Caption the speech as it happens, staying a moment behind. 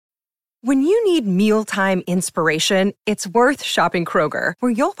When you need mealtime inspiration, it's worth shopping Kroger,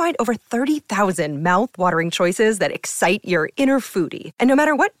 where you'll find over 30,000 mouth-watering choices that excite your inner foodie. And no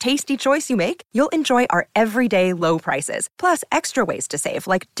matter what tasty choice you make, you'll enjoy our everyday low prices, plus extra ways to save,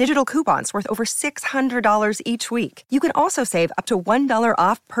 like digital coupons worth over $600 each week. You can also save up to $1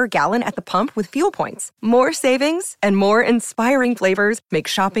 off per gallon at the pump with fuel points. More savings and more inspiring flavors make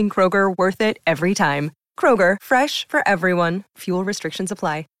shopping Kroger worth it every time. Kroger, fresh for everyone. Fuel restrictions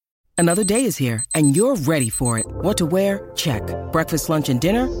apply. Another day is here, and you're ready for it. What to wear? Check. Breakfast, lunch, and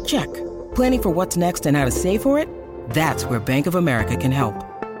dinner? Check. Planning for what's next and how to save for it? That's where Bank of America can help.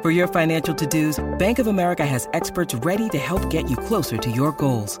 For your financial to-dos, Bank of America has experts ready to help get you closer to your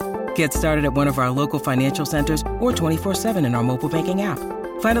goals. Get started at one of our local financial centers or 24/7 in our mobile banking app.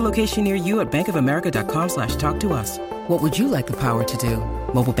 Find a location near you at bankofamerica.com/talktous. What would you like the power to do?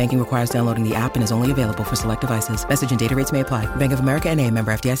 Mobile banking requires downloading the app and is only available for select devices. Message and data rates may apply. Bank of America N.A.,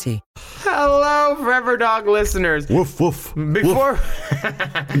 member FDIC. Hello, Forever Dog listeners. Woof, woof. Before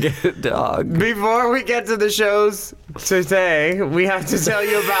Get a dog. Before we get to the shows today, we have to tell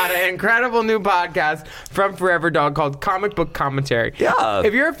you about an incredible new podcast from Forever Dog called Comic Book Commentary. Yeah.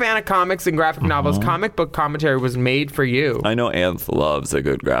 If you're a fan of comics and graphic novels, Comic Book Commentary was made for you. I know Anth loves a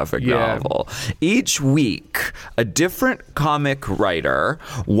good graphic novel. Each week, a different comic writer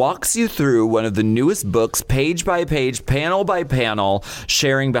walks you through one of the newest books, page by page, panel by panel,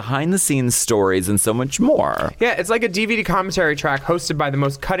 sharing behind-the-scenes stories and so much more. Yeah, it's like a DVD commentary track hosted by the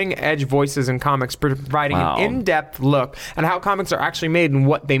most cutting-edge voices in comics, providing an in-depth look at how comics are actually made and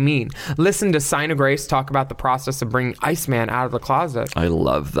what they mean. Listen to Sign of Grace talk about the process of bringing Iceman out of the closet. I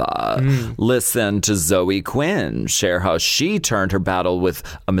love that. Listen to Zoe Quinn share how she turned her battle with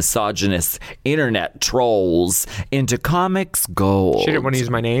a misogynist internet trolls into comics gold. She didn't want to use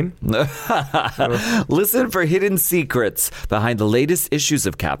my name. Listen for hidden secrets behind the latest issues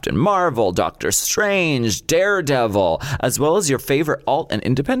of Captain Marvel, Doctor Strange, Daredevil, as well as your favorite alt and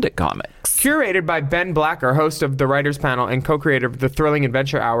independent comics. Curated by Ben Blacker, host of The Writers Panel and co-creator of The Thrilling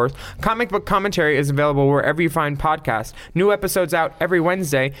Adventure Hours, Comic Book Commentary is available wherever you find podcasts. New episodes out every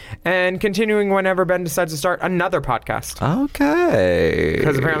Wednesday, and continuing whenever Ben decides to start another podcast. Okay.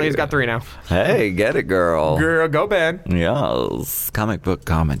 Because apparently he's got 3 now. Hey, get it, girl. Girl, go Ben. Yes. Comic Book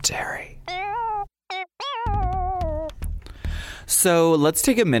Commentary. So let's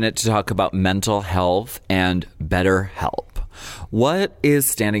take a minute to talk about mental health and BetterHelp. What is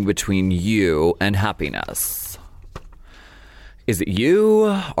standing between you and happiness? Is it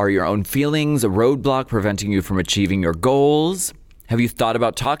you? Are your own feelings a roadblock preventing you from achieving your goals? Have you thought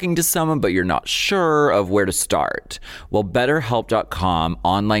about talking to someone, but you're not sure of where to start? Well, BetterHelp.com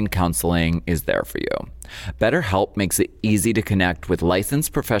online counseling is there for you. BetterHelp makes it easy to connect with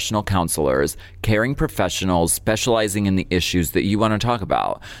licensed professional counselors, caring professionals specializing in the issues that you want to talk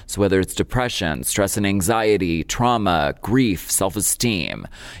about. So whether it's depression, stress and anxiety, trauma, grief, self-esteem,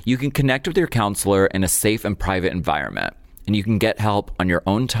 you can connect with your counselor in a safe and private environment. And you can get help on your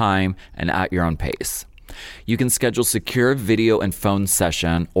own time and at your own pace. You can schedule secure video and phone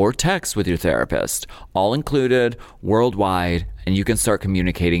session or text with your therapist, all included, worldwide, and you can start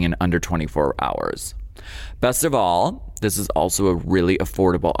communicating in under 24 hours. Best of all, this is also a really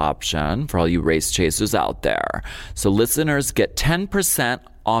affordable option for all you race chasers out there. So listeners get 10%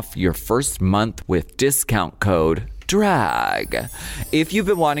 off your first month with discount code DRAG. If you've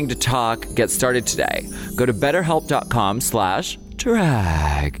been wanting to talk, get started today. Go to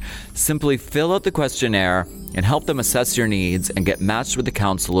BetterHelp.com/drag. Simply fill out the questionnaire and help them assess your needs and get matched with a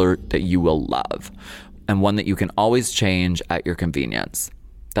counselor that you will love and one that you can always change at your convenience.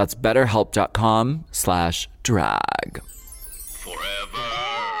 That's BetterHelp.com/drag. Forever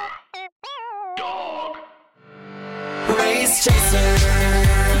Dog. Race Chaser.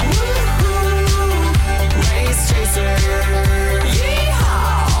 Woo-hoo. Race Chaser.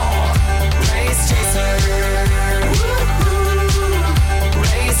 Yeehaw. Race Chaser. Woo-hoo.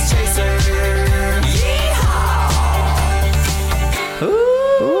 Race Chaser. Yeehaw.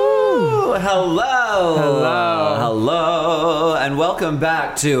 Ooh, hello. Hello. Hello. And welcome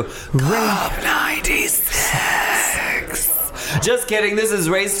back to Club 96. Just kidding. This is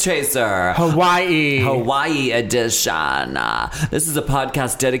Race Chaser. Hawaii edition. This is a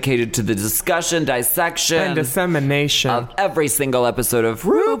podcast dedicated to the discussion, dissection, And dissemination of every single episode of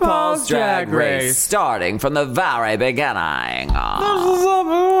RuPaul's Drag Race, starting from the very beginning.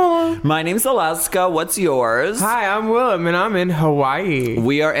 My name's Alaska. What's yours? Hi, I'm Willem, and I'm in Hawaii.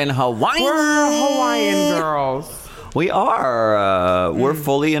 We are in Hawaii. We're Hawaiian girls. We are. We're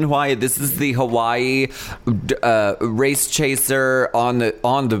fully in Hawaii. This is the Hawaii Race Chaser on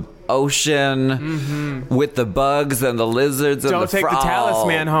the ocean with the bugs and the lizards and Don't the take the frogs.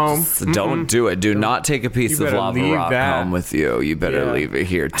 talisman home. Don't do it. Do not take a piece You of better lava leave rock that. home with you. You better Yeah. leave it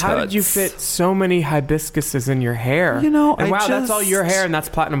here. How did you toots. fit so many hibiscuses in your hair? You know, and I wow, that's all just- your hair, and that's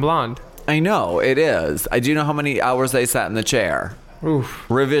platinum blonde. I know, it is. I do know how many hours I sat in the chair. Oof.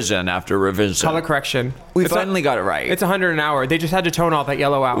 Revision after revision. Color correction. We It's finally got it right. It's 100 an hour. They just had to tone all that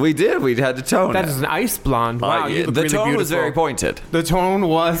yellow out. We did. We had to tone That it. is an ice blonde. Wow, you look the really tone beautiful. was very pointed. The tone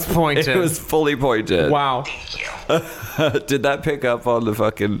was pointed. It was fully pointed. Wow. Did that pick up on the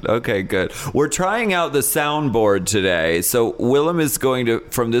fucking... Okay, good. We're trying out the soundboard today. So Willem is going to,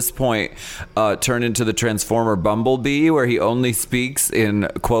 from this point, turn into the Transformer Bumblebee, where he only speaks in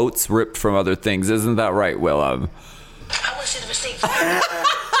quotes ripped from other things. Isn't that right, Willem? I want to see the receipt.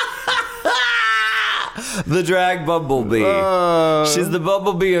 The drag Bumblebee. She's the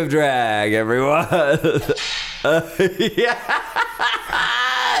Bumblebee of drag, everyone. Yeah.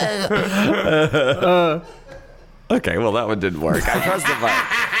 Okay, well, that one didn't work. I pressed the button.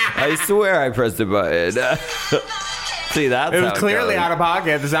 I swear I pressed the button. See, that's It how was clearly goes. out of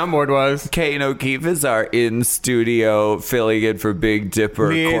pocket. The soundboard was. Kane O'Keefe is our in-studio filling in for Big Dipper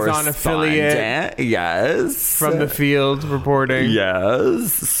Liaison affiliate. correspondent. Yes. From the field reporting.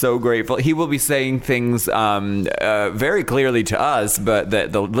 Yes, so grateful. He will be saying things very clearly to us, but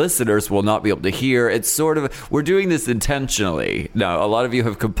that the listeners will not be able to hear. It's sort of, we're doing this intentionally. Now, a lot of you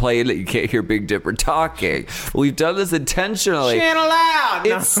have complained that you can't hear Big Dipper talking. We've done this intentionally. Channel out.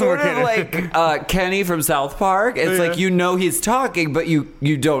 It's sort of like Kenny from South Park. It's like, you know he's talking, but you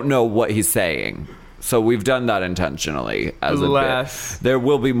don't know what he's saying. So we've done that intentionally as a Bless. bit. There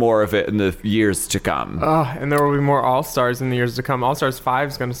will be more of it in the years to come. And there will be more All-Stars in the years to come. All-Stars 5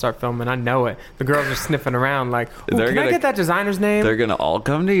 is going to start filming. I know it. The girls are sniffing around like, "Ooh, They're can I gonna- get that designer's name?" They're gonna all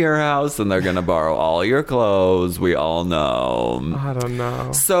come to your house and they're gonna borrow all your clothes. We all know. I don't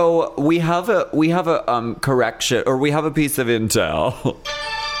know. So we have a correction, or we have a piece of intel.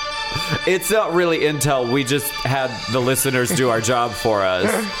 It's not really intel. We just had the listeners do our job for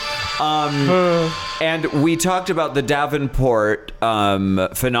us. And we talked about the Davenport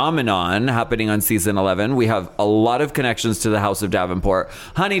phenomenon happening on season 11. We have a lot of connections to the House of Davenport.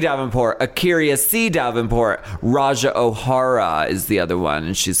 Honey Davenport, Akiria C. Davenport, Raja O'Hara is the other one,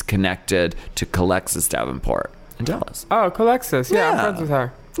 and she's connected to Calexis Davenport in Dallas. Oh, Calexis. Yeah, I'm Yeah. friends with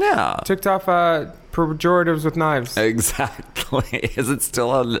her. Yeah. Ticked off pejoratives with knives. Exactly. Is it still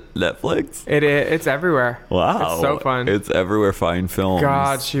on Netflix? It's everywhere. Wow. It's so fun. It's everywhere. Fine films.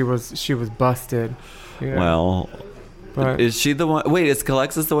 God, she was busted. Yeah. Well, But- is she the one? Wait, is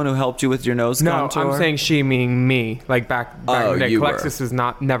Calexis the one who helped you with your nose No, contour? I'm saying she meaning me. Like back Oh, in the day. you were. Calexis is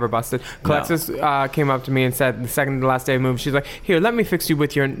never busted. Calexis came up to me and said the second to last day of the movie, she's like, "Here, let me fix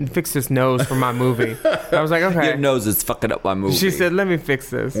this nose for my movie." I was like, "Okay." Your nose is fucking up my movie. She said, "Let me fix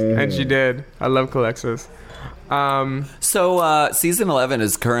this," and she did. I love Calexis. So, season 11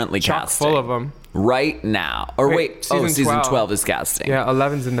 is currently Chock casting. full of them. Right now. Or wait, season 12 is casting. Yeah,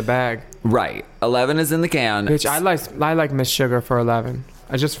 11's in the bag. Right. 11 is in the can. Bitch, I like Miss Sugar for 11.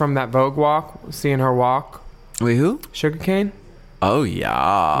 I just from that Vogue walk, seeing her walk. Wait, who? Sugarcane? Oh,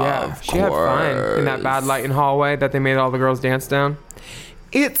 yeah. Yeah, of she had fun in that course. bad lighting hallway that they made all the girls dance down.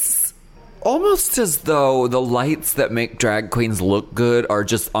 It's almost as though the lights that make drag queens look good are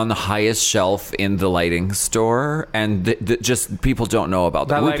just on the highest shelf in the lighting store, and just people don't know about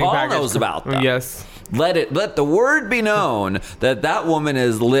them. That lighting RuPaul package- knows about them. Yes. Let the word be known that woman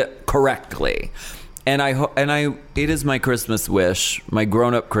is lit correctly, and it is my Christmas wish, my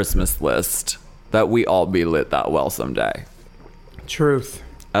grown-up Christmas list, that we all be lit that well someday. Truth.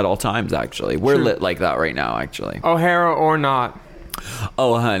 At all times, actually, we're True. lit like that right now. Actually, O'Hara or not.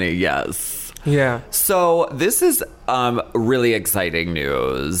 oh honey, yes. Yeah. So this is really exciting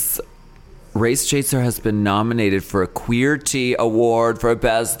news. Race Chaser has been nominated for a Queer Tea Award for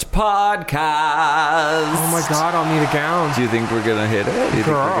Best Podcast. Oh my God, I'll need a gown. Do you think we're gonna hit it? Do you think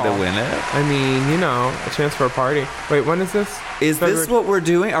we're Girl. gonna win it? I mean, a chance for a party. Wait, when is this? Is this February- what we're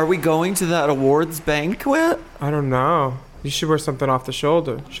doing? Are we going to that awards banquet? I don't know. You should wear something off the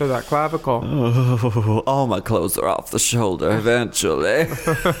shoulder. Show that clavicle. Oh, all my clothes are off the shoulder eventually.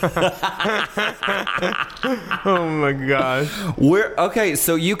 Oh my gosh. Okay,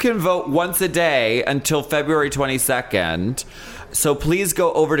 so you can vote once a day until February 22nd. So please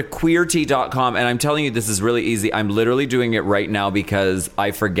go over to queertea.com, and I'm telling you, this is really easy. I'm literally doing it right now because I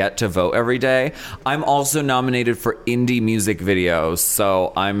forget to vote every day. I'm also nominated for indie music videos,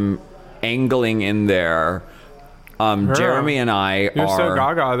 so I'm angling in there. Jeremy and I You're are... so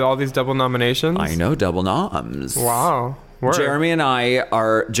gaga. All these double nominations. I know, double noms. Wow. Word. Jeremy and I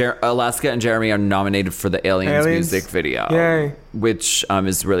are Alaska and Jeremy are nominated for the Aliens music video. Yay. Which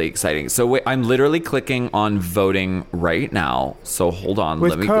is really exciting. So wait, I'm literally clicking on voting right now. So hold on.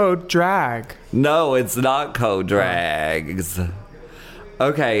 With let me code DRAG. No, it's not code drags.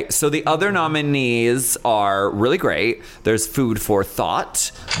 Okay, so the other nominees are really great. There's Food for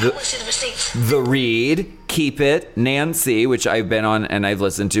Thought, I want to see the receipts. The Read, Keep It, Nancy, which I've been on and I've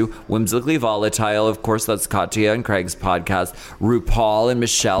listened to, Whimsically Volatile, of course, that's Katya and Craig's podcast, RuPaul and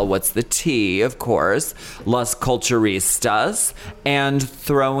Michelle, What's the Tea, of course, Las Culturistas, and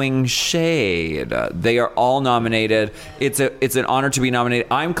Throwing Shade. They are all nominated. It's an honor to be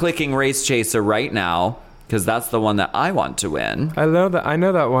nominated. I'm clicking Race Chaser right now, because that's the one that I want to win. I know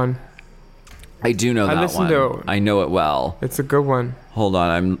that one. I do know that one. listened to it. I know it well. It's a good one. Hold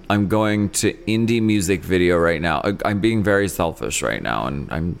on, I'm going to indie music video right now. I'm being very selfish right now, and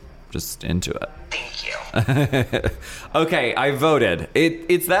I'm just into it. Thank you. Okay, I voted.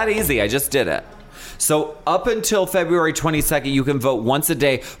 It's that easy. I just did it. So up until February 22nd, you can vote once a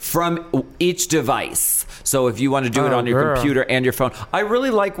day from each device. So if you want to do it on your computer and your phone. I really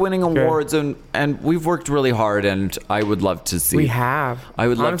like winning awards, and we've worked really hard, and I would love to see. We have. I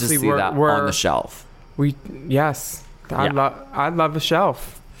would love Honestly, to see that on the shelf. Yes. I'd love a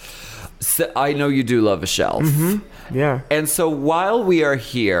shelf. So I know you do love a shelf. Mm-hmm. Yeah. And so while we are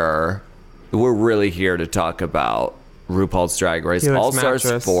here, we're really here to talk about RuPaul's Drag Race Helix All-Stars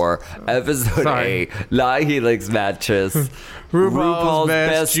Mattress. 4, Episode Sorry. 8, La Helix Mattress, RuPaul's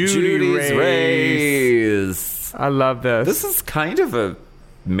Best Judy's Judy Race. I love this. This is kind of a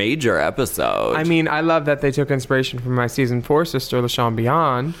major episode. I mean, I love that they took inspiration from my season 4 sister, LaShawn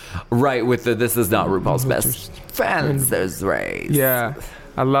Beyond. Right, with the This Is Not RuPaul's Best Friends Race. Yeah,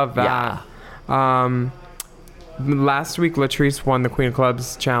 I love that. Last week, Latrice won the Queen of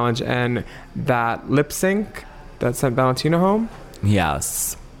Clubs challenge, and that lip sync that sent Valentina home.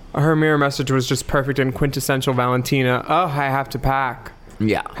 Yes. Her mirror message was just perfect and quintessential Valentina. Oh, I have to pack.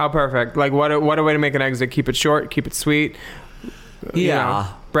 Yeah. How perfect. Like, what a way to make an exit. Keep it short, keep it sweet. You know,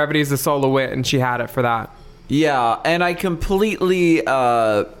 brevity is the soul of wit, and she had it for that. Yeah, and I completely...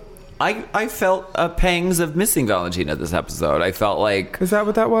 I felt pangs of missing Valentina this episode. I felt like... Is that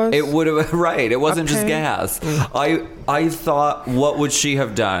what that was? It would have... Right, it wasn't just pang? gas. I thought, what would she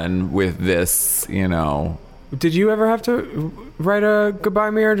have done with this, you know... Did you ever have to write a goodbye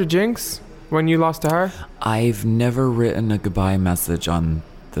mirror to Jinx when you lost to her? I've never written a goodbye message on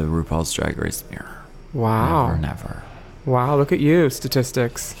the RuPaul's Drag Race mirror. Wow. Never. Wow, look at you,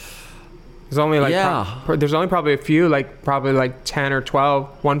 statistics. There's only like there's only probably a few, like probably like 10 or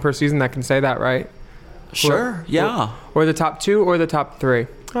 12, one per season that can say that, right? Sure, yeah. Or the top 2 or the top 3. I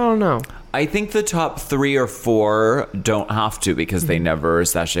don't know. I think the top 3 or 4 don't have to because they never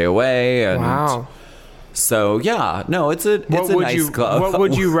sashay away. And Wow. So yeah, no, it's a nice club. What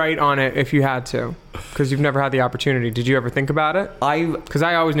would you write on it if you had to? Because you've never had the opportunity. Did you ever think about it? Because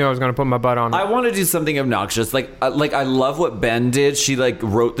I always knew I was going to put my butt on it. I want to do something obnoxious. Like I love what Ben did. She like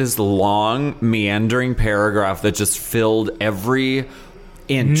wrote this long meandering paragraph that just filled every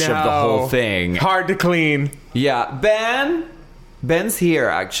inch of the whole thing. Hard to clean. Yeah, Ben's here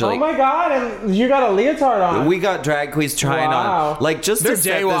actually. Oh my god, and you got a leotard on. We got drag queens trying on. Like just They're to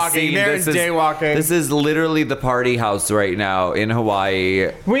set the jaywalking. scene. They're jaywalking. This is literally the party house right now in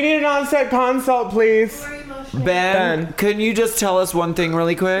Hawaii. We need an on-set consult, please. Ben, can you just tell us one thing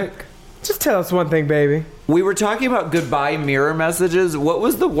really quick? Just tell us one thing, baby. We were talking about goodbye mirror messages. What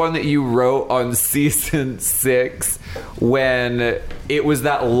was the one that you wrote on season 6 when it was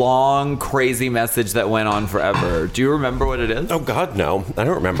that long, crazy message that went on forever? Do you remember what it is? Oh, God, no. I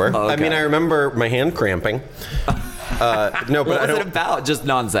don't remember. Okay. I mean, I remember my hand cramping. No, but what was I don't... it about? Just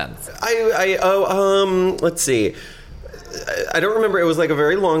nonsense. Let's see. I don't remember. It was like a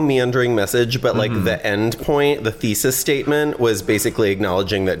very long meandering message, but like the end point, the thesis statement was basically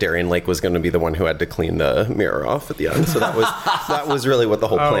acknowledging that Darian Lake was going to be the one who had to clean the mirror off at the end. So that was really what the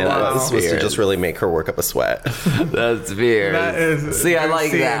whole plan was to just really make her work up a sweat. That's weird. That is. See, I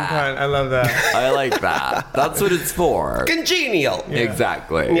like that. I love that. I like that. That's what it's for. Congenial. Yeah.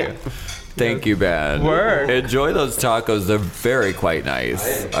 Exactly. Yeah. Thank you, Ben. Word. Enjoy those tacos. They're very quite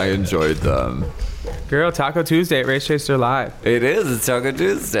nice. I enjoyed them. Girl, Taco Tuesday at Race Chaser Live. It is. It's Taco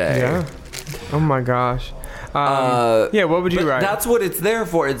Tuesday. Yeah. Oh my gosh. Yeah, what would you write? That's what it's there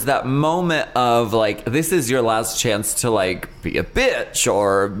for. It's that moment of like, this is your last chance to like be a bitch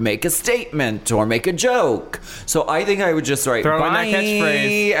or make a statement or make a joke. So I think I would just write Throw in bye, that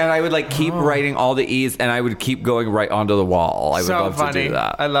catchphrase. and I would like keep writing all the E's, and I would keep going right onto the wall. I would so love funny. to do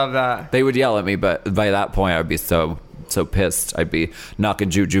that. I love that. They would yell at me, but by that point, I'd be so so pissed. I'd be knocking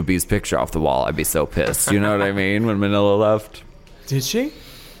Jujubee's picture off the wall. I'd be so pissed. You know what I mean? When Manila left. Did she?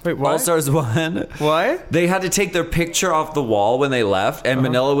 Wait, what? All Stars 1. What? They had to take their picture off the wall when they left, and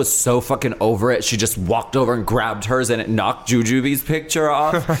Manila was so fucking over it. She just walked over and grabbed hers, and it knocked Jujubee's picture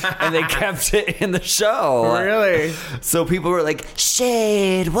off, and they kept it in the show. Really? So people were like,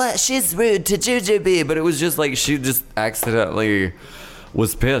 shade, what? She's rude to Jujubee. But it was just like she just accidentally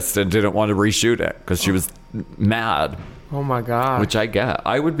was pissed and didn't want to reshoot it because she was mad. Oh my God. Which I get.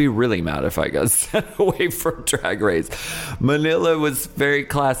 I would be really mad if I got sent away from Drag Race. Manila was very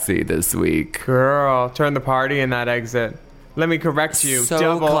classy this week. Girl, turn the party in that exit. Let me correct you. So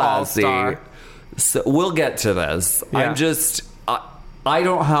Double classy. All-Star. So we'll get to this. Yeah. I'm just... I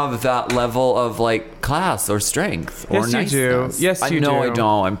don't have that level of like class or strength or Yes, you do. niceness. Yes, you I know do. I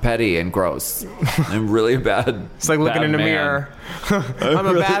don't. I'm petty and gross. I'm really bad. It's like looking bad in the man. mirror. I'm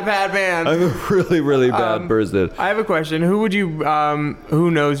a bad man. I'm a really, really bad person. I have a question. Who would you, who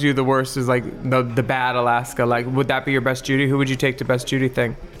knows you the worst is like the bad Alaska? Like, would that be your best Judy? Who would you take to best Judy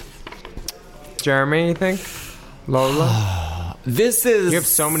thing? Jeremy, you think? Lola? This is... You have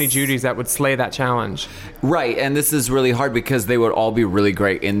so many Judys that would slay that challenge. Right, and this is really hard because they would all be really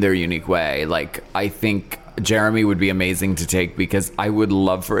great in their unique way. Like, I think Jeremy would be amazing to take because I would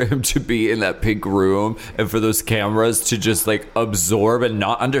love for him to be in that pink room and for those cameras to just like absorb and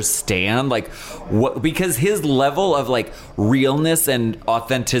not understand like what, because his level of like realness and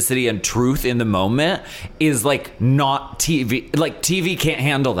authenticity and truth in the moment is like not TV. Like TV can't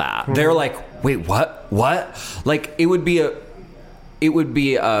handle that. Mm-hmm. They're like, wait, what? Like it would be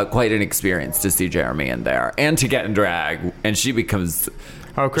quite an experience to see Jeremy in there and to get in drag, and she becomes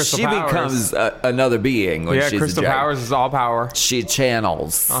Crystal Powers. Another being when she's Crystal in drag. Powers is all power. She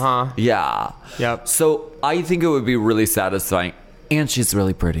channels. Yeah. Yep. So I think it would be really satisfying, and she's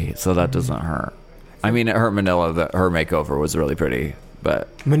really pretty, so that doesn't hurt. I mean, it hurt Manila that her makeover was really pretty. But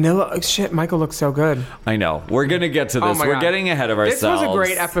Manila, shit, Michael looks so good. I know. We're going to get to this. Oh my We're God. getting ahead of ourselves. This was a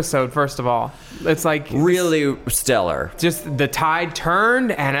great episode, first of all. It's like... Really stellar. Just the tide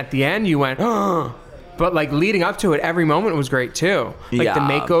turned, and at the end you went, oh. But like leading up to it, every moment was great too. Like Yeah. the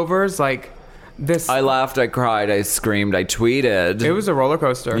makeovers, like this... I laughed, I cried, I screamed, I tweeted. It was a roller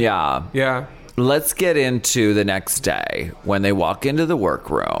coaster. Yeah. Yeah. Let's get into the next day when they walk into the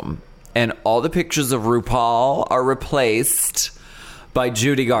workroom and all the pictures of RuPaul are replaced by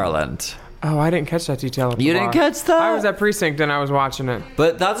Judy Garland. Oh, I didn't catch that detail. You didn't catch that? I was at Precinct and I was watching it.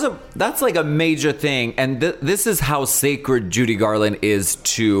 But that's like a major thing, and this is how sacred Judy Garland is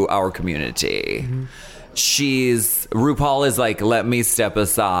to our community. Mm-hmm. RuPaul is like, let me step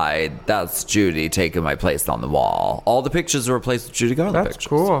aside. That's Judy taking my place on the wall. All the pictures were replaced with Judy Garland That's pictures.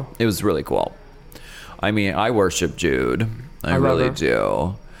 cool. It was really cool. I mean, I worship Jude. I love really her.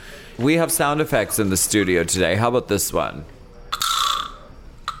 do. We have sound effects in the studio today. How about this one?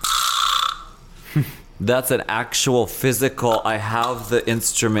 That's an actual physical. I have the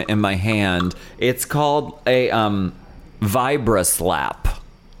instrument in my hand. It's called a vibra slap.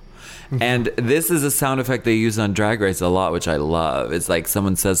 And this is a sound effect they use on Drag Race a lot, which I love. It's like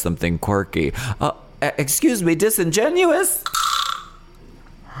someone says something quirky. Excuse me, disingenuous?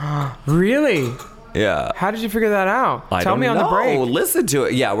 Really? Yeah. How did you figure that out? I Tell don't me on know. the break. Listen to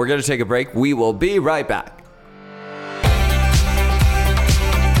it. Yeah, we're going to take a break. We will be right back.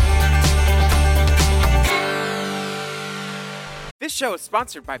 This show is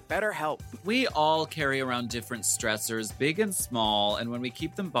sponsored by BetterHelp. We all carry around different stressors, big and small, and when we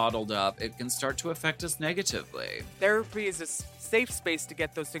keep them bottled up, it can start to affect us negatively. Therapy is a safe space to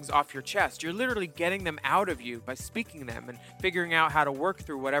get those things off your chest. You're literally getting them out of you by speaking them and figuring out how to work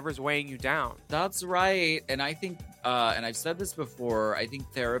through whatever's weighing you down. That's right. And I think, and I've said this before, I think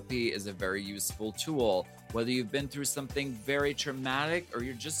therapy is a very useful tool, whether you've been through something very traumatic or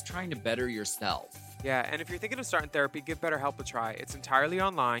you're just trying to better yourself. Yeah, and if you're thinking of starting therapy, give BetterHelp a try. It's entirely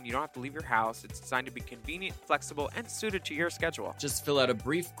online. You don't have to leave your house. It's designed to be convenient, flexible, and suited to your schedule. Just fill out a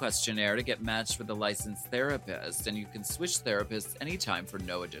brief questionnaire to get matched with a licensed therapist, and you can switch therapists anytime for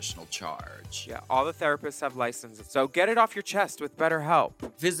no additional charge. Yeah, all the therapists have licenses, so get it off your chest with BetterHelp.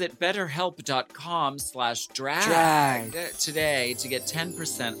 Visit betterhelp.com/drag today to get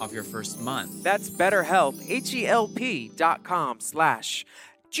 10% off your first month. That's BetterHelp, HELP.com/drag.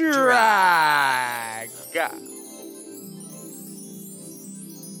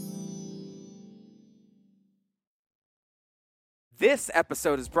 This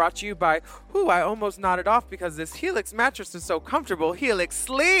episode is brought to you by, I almost nodded off because this Helix mattress is so comfortable, Helix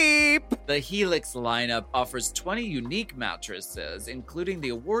Sleep! The Helix lineup offers 20 unique mattresses, including the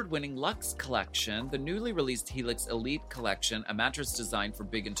award-winning Luxe Collection, the newly released Helix Elite Collection, a mattress designed for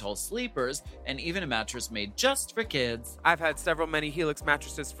big and tall sleepers, and even a mattress made just for kids. I've had many Helix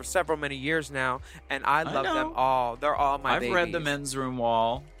mattresses for many years now, and I love them all. They're all my babies. I've read the men's room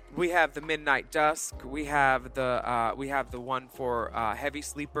wall. We have the Midnight Dusk. We have the one for heavy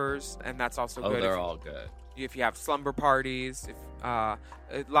sleepers, and that's also good. Oh, they're all good. If you have slumber parties, I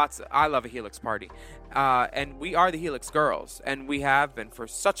love a Helix party. And we are the Helix girls, and we have been for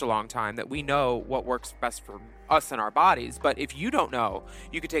such a long time that we know what works best for us and our bodies. But if you don't know,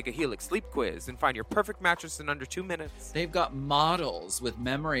 you could take a Helix sleep quiz and find your perfect mattress in under 2 minutes. They've got models with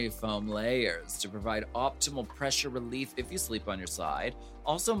memory foam layers to provide optimal pressure relief if you sleep on your side.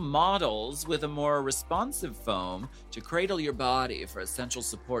 Also models with a more responsive foam to cradle your body for essential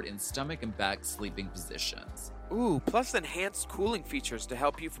support in stomach and back sleeping positions. Ooh, plus enhanced cooling features to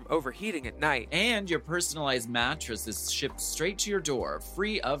help you from overheating at night. And your personalized mattress is shipped straight to your door,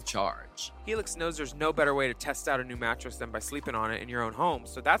 free of charge. Helix knows there's no better way to test out a new mattress than by sleeping on it in your own home,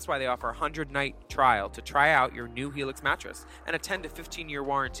 so that's why they offer a 100-night trial to try out your new Helix mattress and a 10 to 15-year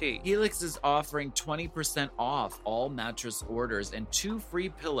warranty. Helix is offering 20% off all mattress orders and 2 free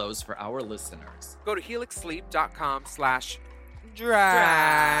pillows for our listeners. Go to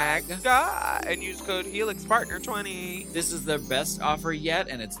helixsleep.com/drag and use code HelixPartner20. This is their best offer yet,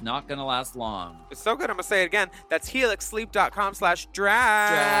 and it's not going to last long. It's so good, I'm going to say it again. That's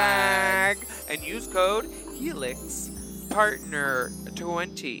helixsleep.com/drag and use code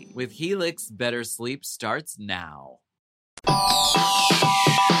HelixPartner20. With Helix, better sleep starts now.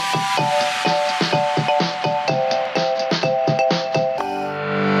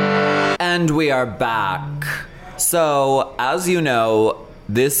 And we are back. So, as you know,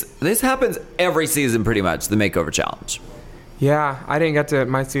 this happens every season pretty much, the Makeover Challenge. Yeah, I didn't get to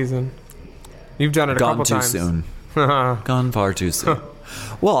my season. You've done it a couple times. Gone too soon. Gone far too soon.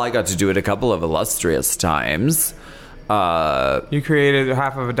 Well, I got to do it a couple of illustrious times. You created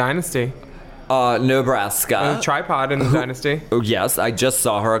half of a dynasty. Nebraska. A tripod in the dynasty. Oh, yes, I just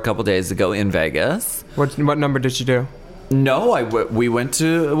saw her a couple days ago in Vegas. What number did you do? No, we went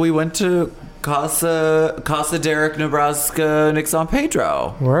to Casa Derek, Nebraska, Nick San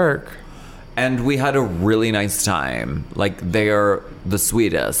Pedro. Work. And we had a really nice time. Like, they are the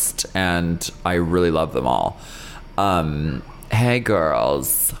sweetest, and I really love them all. Hey,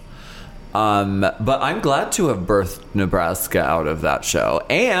 girls. But I'm glad to have birthed Nebraska out of that show.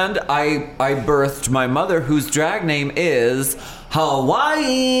 And I birthed my mother, whose drag name is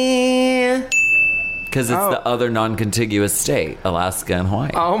Hawaii. Because it's the other non-contiguous state, Alaska and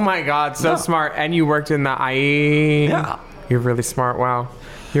Hawaii. Oh my God, so smart. And you worked in the IE. Yeah. You're really smart, wow.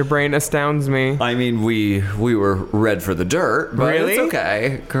 Your brain astounds me. I mean, we were red for the dirt, but really? It's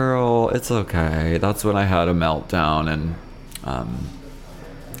okay. Girl, it's okay. That's when I had a meltdown and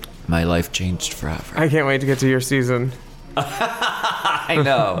my life changed forever. I can't wait to get to your season. I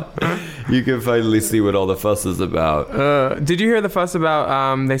know. You can finally see what all the fuss is about. Did you hear the fuss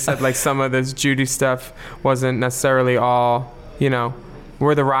about, they said like some of this Judy stuff wasn't necessarily all,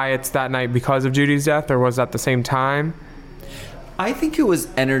 were the riots that night because of Judy's death, or was that the same time? I think it was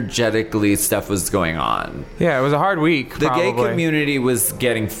energetically stuff was going on. Yeah, it was a hard week. The probably. gay community was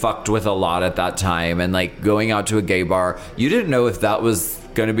getting fucked with a lot at that time, and like going out to a gay bar, you didn't know if that was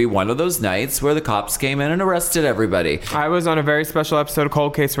going to be one of those nights where the cops came in and arrested everybody. I was on a very special episode of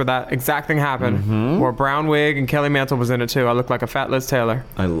Cold Case where that exact thing happened. Wore a brown wig, and Kelly Mantle was in it too. I looked like a fat Liz Taylor.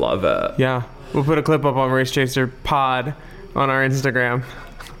 I love it. Yeah. We'll put a clip up on Race Chaser Pod on our Instagram.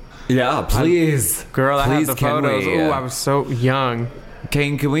 Yeah, please. Girl, I have the photos. We, I was so young.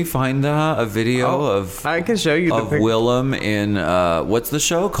 Kane, can we find a video of... I can show you of Willem in, what's the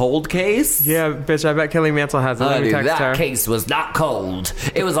show? Cold Case? Yeah, bitch, I bet Kelly Mantle has it. Let me text that her. case was not cold.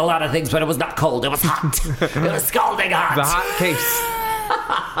 It was a lot of things, but it was not cold. It was hot. It was scalding hot. The hot case.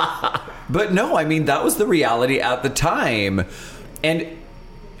 But no, I mean, that was the reality at the time. And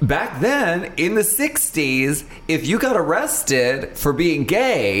back then, in the 60s, if you got arrested for being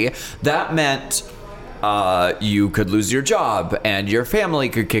gay, that meant... you could lose your job and your family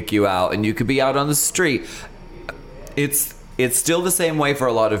could kick you out and you could be out on the street. It's still the same way for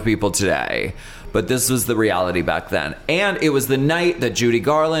a lot of people today, but this was the reality back then. And it was the night that Judy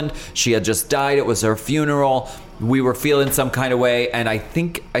Garland, she had just died. It was her funeral. We were feeling some kind of way, and I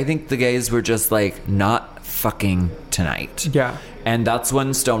think the gays were just like, not fucking tonight. Yeah. And that's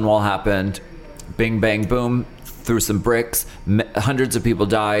when Stonewall happened. Bing, bang, boom. Threw some bricks. Hundreds of people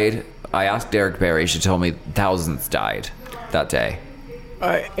died. I asked Derek Barry. She told me thousands died. that day?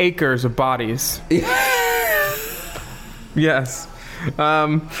 Acres of bodies. Yes.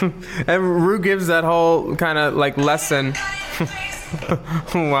 And Rue gives that whole kind of like lesson.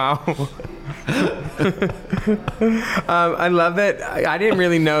 Wow. I love it. I didn't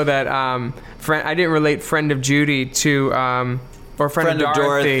really know that. I didn't relate Friend of Judy to or Friend of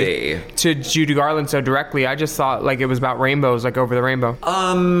Dorothy to Judy Garland so directly. I just thought like it was about rainbows, like Over the Rainbow.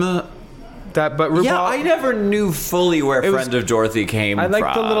 But RuPaul, Yeah, I never knew fully where Friend of Dorothy came from. I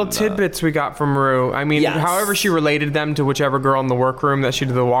like the little tidbits we got from Rue. I mean, Yes. however she related them to whichever girl in the workroom that she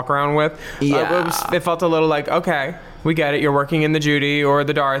did the walk around with. Yeah. It felt a little like, okay, we get it. You're working in the Judy or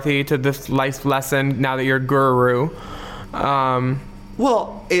the Dorothy to this life lesson now that you're guru.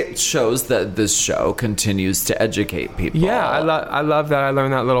 Well, it shows that this show continues to educate people. Yeah, I love that I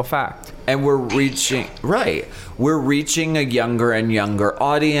learned that little fact. And we're reaching a younger and younger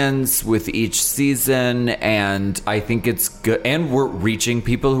audience with each season, and I think it's good. And we're reaching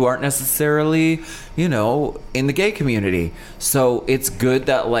people who aren't necessarily, in the gay community. So it's good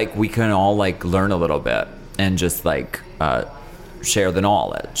that like we can all like learn a little bit and just like share the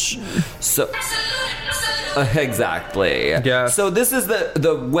knowledge. So exactly. Yeah. So this is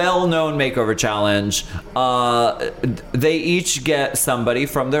the well-known makeover challenge. They each get somebody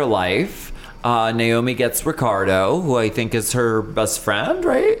from their life. Naomi gets Ricardo, who I think is her best friend,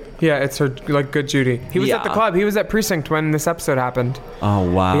 right? Yeah, it's her like good Judy. He was at the club. He was at Precinct when this episode happened.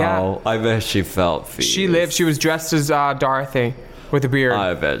 Oh wow! Yeah. I bet she felt fierce. She lived. She was dressed as Dorothy with a beard.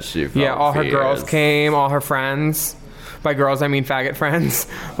 I bet she felt Yeah, all her fierce. girls came, all her friends. By girls, I mean faggot friends.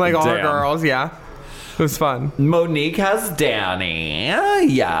 Like all her Damn. girls, yeah. It was fun. Monique has Danny.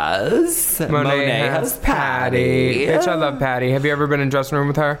 Yes. Monet has Patty. Bitch, I love Patty. Have you ever been in a dressing room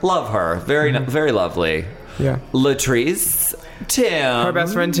with her? Love her. Very, very lovely. Yeah. Latrice, Tim. Her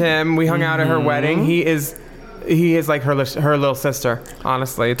best friend Tim. We hung out at her wedding. He is like her little sister.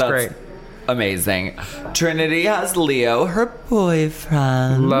 Honestly, it's That's great. Amazing. Trinity has Leo, her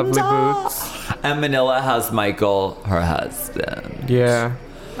boyfriend. Lovely boots. And Manila has Michael, her husband. Yeah.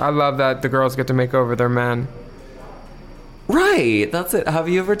 I love that the girls get to make over their men. Right, that's it. Have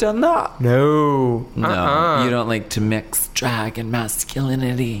you ever done that? No. No, you don't like to mix drag and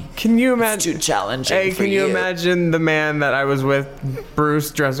masculinity. Can you It's imagine? too challenging. Hey, for can you imagine the man that I was with,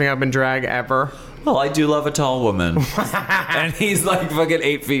 Bruce, dressing up in drag ever? Well, I do love a tall woman, and he's like fucking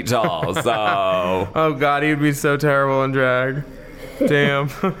 8 feet tall. So, Oh God, he'd be so terrible in drag. Damn.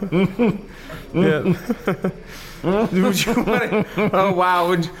 Yeah. Would you want to? Oh wow.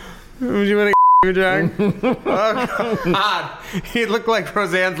 Would you want to drag? Oh God. He'd look like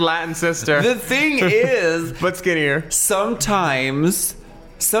Roseanne's Latin sister, the thing is, but skinnier. sometimes,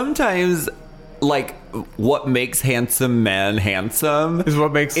 like what makes handsome men handsome Is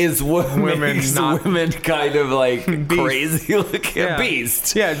what makes women makes not- women kind of like Beast. crazy looking Yeah.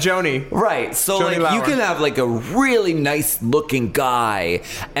 beast. Yeah, Joni. Right, so Joni like you Lauer. can have like a really nice looking guy,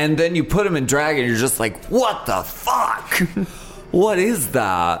 and then you put him in drag, and you're just like, what the fuck? What is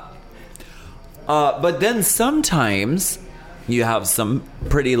that? But then sometimes you have some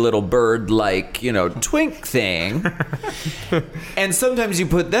pretty little bird like, twink thing. And sometimes you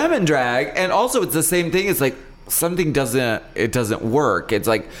put them in drag, and also it's the same thing. It's like something doesn't work. It's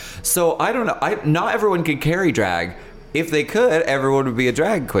like, so I don't know. Not everyone can carry drag. If they could, everyone would be a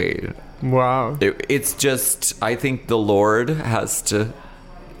drag queen. Wow. It's just, I think the Lord has to,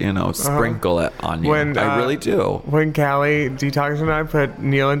 sprinkle it on you. I really do. When Callie Detox and I put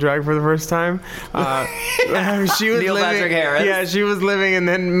Neil in drag for the first time, she was Neil living. Patrick Harris? Yeah, she was living, and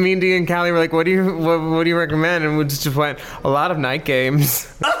then me, Dee, and Callie were like, "What do you recommend?" And we just went a lot of night games.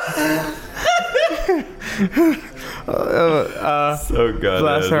 So good.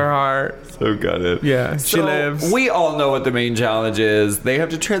 Bless her heart. So gutted. Yeah, she So, lives. We all know what the main challenge is. They have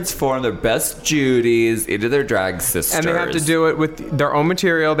to transform their best Judies into their drag sisters. And they have to do it with their own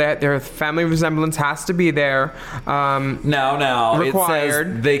material. Their family resemblance has to be there. Now, required.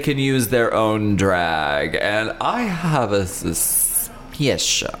 it says they can use their own drag. And I have a suspicion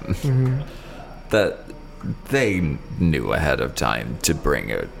that they knew ahead of time to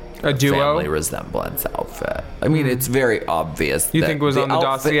bring a duo? family resemblance outfit. I mean, it's very obvious. You that think it was on the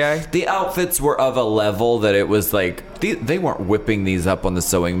dossier? The outfits were of a level that it was like they weren't whipping these up on the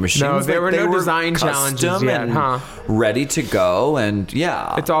sewing machines. No, there Like, were no design custom challenges yet, and huh? ready to go, and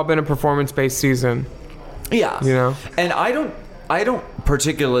yeah, It's all been a performance-based season. yeah, And I don't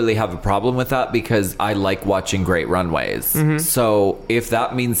particularly have a problem with that because I like watching great runways. Mm-hmm. So if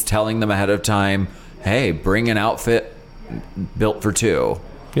that means telling them ahead of time, hey, bring an outfit built for two.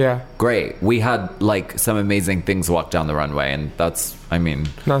 Yeah. Great. We had like some amazing things walk down the runway, and that's, Nothing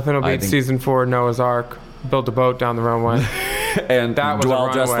will I beat think- season 4 Noah's Ark. build a boat down the runway. And That was a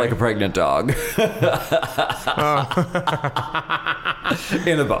dwell just runway. like a pregnant dog.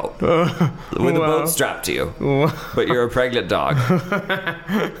 In a boat. With a boat strapped to you. But you're a pregnant dog.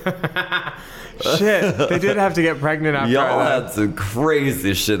 Shit, they did have to get pregnant after Y'all I had left. some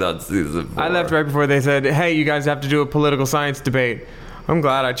crazy shit on season 4. I left right before they said, hey, you guys have to do a political science debate. I'm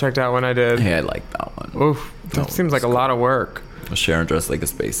glad I checked out when I did. Hey, I like that one. Oof, that seems like a lot of work. Sharon dressed like a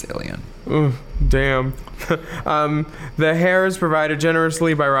space alien. Ooh, damn. The hair is provided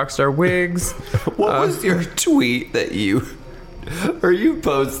generously by Rockstar Wigs. What was your tweet that you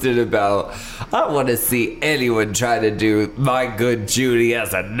posted about? I want to see anyone try to do My Good Judy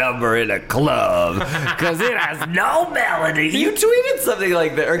as a number in a club because it has no melody. You tweeted something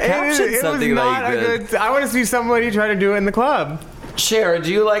like that or captioned something like that. I want to see somebody try to do it in the club. Sharon,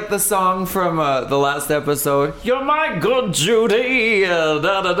 do you like the song from the last episode? You're my good Judy. Da,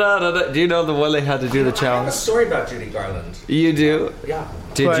 da, da, da, da. Do you know the one they had to do the I have a challenge? story about Judy Garland. You do? Yeah.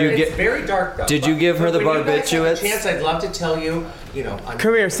 Did you It's get? very dark though. Did you give her the when you guys have a barbiturates? chance, I'd love to tell you. You know, I'm,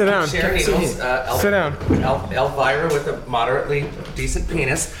 Come here, sit down. I'm Sharon Needles, Sit down. Elvira with a moderately decent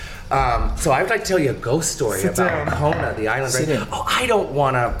penis. So I would like to tell you a ghost story Sit about down. Kona, the island. Right? Oh, I don't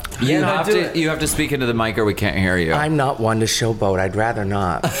want to. You have to speak into the mic or we can't hear you. I'm not one to showboat. I'd rather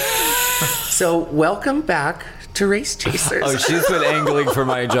not. So welcome back to Race Chasers. Oh, she's been angling for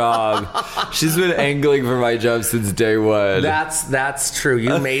my job. She's been angling for my job since day one. That's true.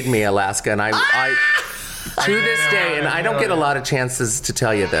 You made me, Alaska, and I to this day, and I don't get a lot of chances to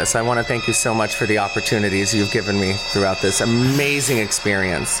tell you this. I want to thank you so much for the opportunities you've given me throughout this amazing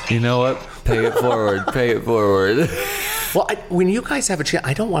experience. You know what? Pay it forward. Pay it forward. Well, when you guys have a chance,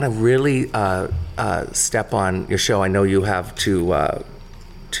 I don't want to really step on your show. I know you have to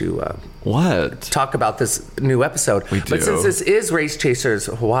What? talk about this new episode. We do. But since this is Race Chasers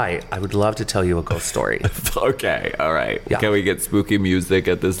Hawaii, I would love to tell you a ghost story. Okay, all right. Yeah. Can we get spooky music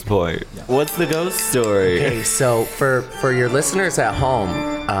at this point? What's the ghost story? Okay, so for your listeners at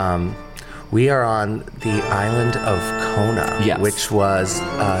home, we are on the island of Kona, Yes. which was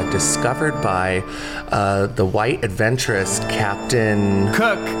discovered by the white adventurist Captain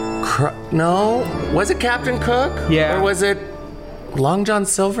Cook. No, was it Captain Cook? Yeah. Or was it Long John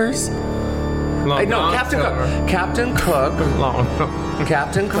Silver's? No, Captain Cook. Captain Cook.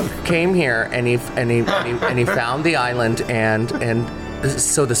 Captain Cook came here and he found the island and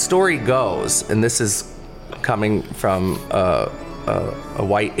so the story goes, and this is coming from a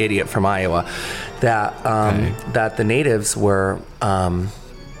white idiot from Iowa, that that the natives were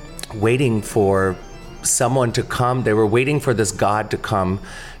waiting for someone to come. They were waiting for this god to come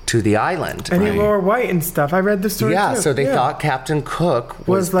to the island. And they wore white and stuff. I read the story Yeah, too. so they thought Captain Cook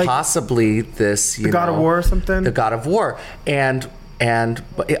was like possibly this, the god of war or something? The god of war. And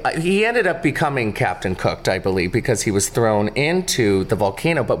he ended up becoming Captain Cook, I believe, because he was thrown into the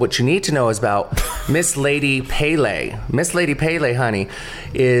volcano. But what you need to know is about Miss Lady Pele. Miss Lady Pele, honey,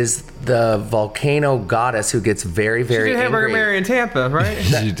 is the volcano goddess who gets very, very She did Hamburger angry. Mary in Tampa, right?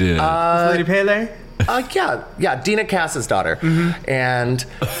 She did. Lady Pele? Yeah, Dina Cass's daughter. And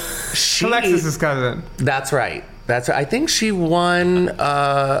she... Alexis's cousin. That's right. I think she won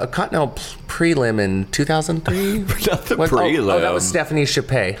a Continental prelim in 2003. Not the Oh, prelim. that was Stephanie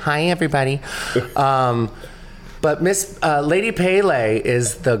Chappé. Hi, everybody. But Miss Lady Pele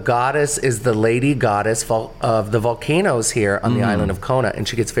is the lady goddess of the volcanoes here on the island of Kona, and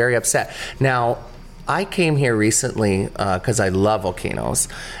she gets very upset. Now, I came here recently because I love volcanoes,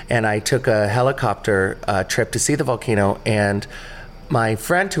 and I took a helicopter trip to see the volcano, and my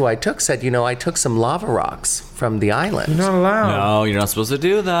friend who I took said, I took some lava rocks from the island. Not allowed. No, you're not supposed to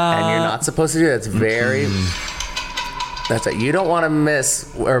do that. And you're not supposed to do that. It's very... That's it. You don't want to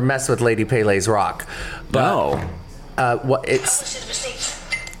mess with Lady Pele's rock. No. Mistakes.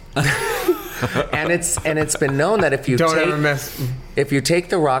 And it's been known that if you Don't ever mess. if you take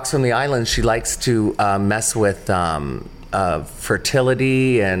the rocks from the island, she likes to mess with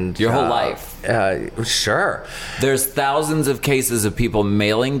fertility and Your whole life. Sure. There's thousands of cases of people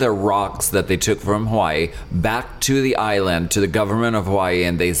mailing their rocks that they took from Hawaii back to the island, to the government of Hawaii,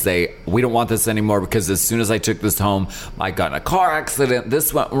 and they say, we don't want this anymore because as soon as I took this home, I got in a car accident,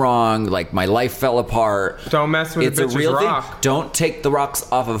 this went wrong, like my life fell apart. Don't mess with It's a a bitch's real rock. thing. Don't take the rocks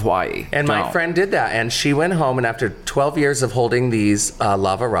off of Hawaii. And my Don't. friend did that, and she went home, and after 12 years of holding these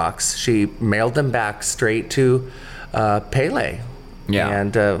lava rocks, she mailed them back straight to Pele. Yeah.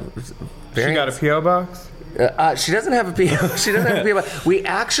 And She got a P.O. box? She doesn't have a PO. She doesn't have a PO. We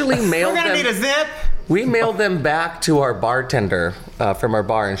actually mailed We're gonna them. need a zip. We mailed them back to our bartender from our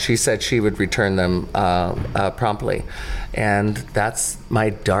bar, and she said she would return them promptly. And that's my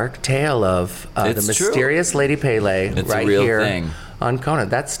dark tale of the It's true. mysterious Lady Pele It's a right real here thing. on Kona.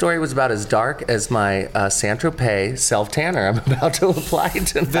 That story was about as dark as my Saint-Tropez self-tanner I'm about to apply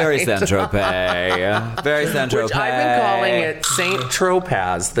tonight. Very Saint-Tropez. Very Saint-Tropez. Which I've been calling it Saint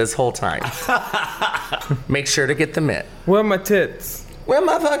Tropaz this whole time. Make sure to get the mitt. Where are my tits? Where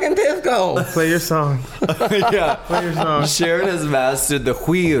my fucking tits go? Play your song. Yeah. Play your song. Sharon has mastered the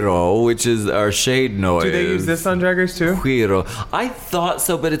huiro, which is our shade noise. Do they use this on Drag Race too? Huiro. I thought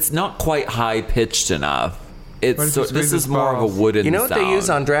so, but it's not quite high pitched enough. What if It's you this squeeze is his more of balls? a wooden. You know what they use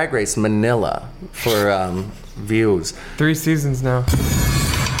on Drag Race? Manila for views. 3 seasons now.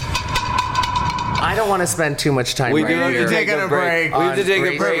 I don't want to spend too much time We right do have here to take a break. We have to take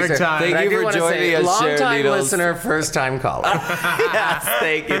a break. Perfect time. Thank But I you do for wanna joining say, us, long Sharon time Needles. listener, first time caller. Yes,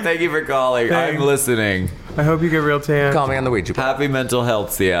 thank you. Thank you for calling. Thanks. I'm listening. I hope you get real tan. Call me on the Ouija board. Happy mental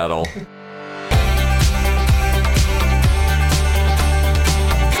health, Seattle.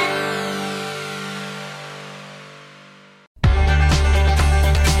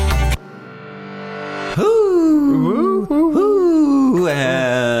 Ooh,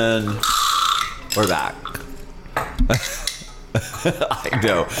 and we're back. I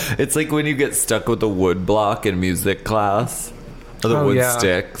know. It's like when you get stuck with a wood block in music class. Or the wood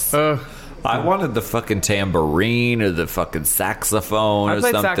sticks. I wanted the fucking tambourine or the fucking saxophone I or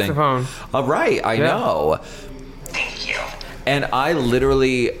played something. saxophone. All right, I know. Thank you. And I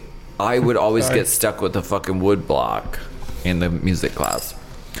would always get stuck with the fucking wood block in the music class.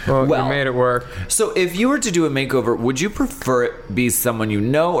 Well, Well- you made it work. So if you were to do a makeover, would you prefer it be someone you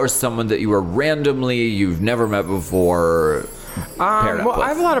know or someone that you are randomly, you've never met before, paired up Well, with? I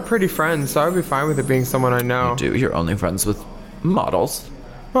have a lot of pretty friends, so I'd be fine with it being someone I know. You're only friends with models,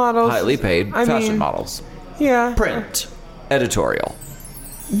 Models. highly paid I fashion mean, models, Yeah. print, editorial.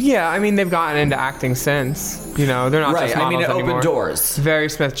 Yeah, I mean, they've gotten into acting since. You know, they're not Right, just I models mean, it opened anymore. doors. Very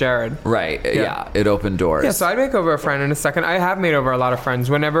Smith Jared. Right, yeah, it opened doors. Yeah, so I'd make over a friend in a second. I have made over a lot of friends.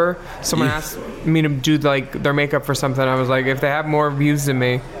 Whenever someone asks me to do like their makeup for something, I was like, if they have more views than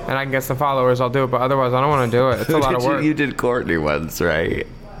me and I can get some followers, I'll do it. But otherwise, I don't want to do it. It's a lot of work. You did Courtney once, right?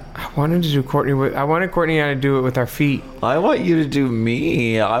 I wanted to do Courtney. I wanted Courtney and I to do it with our feet. I want you to do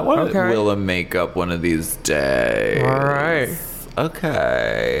me. I want Okay. Willa makeup one of these days. All right.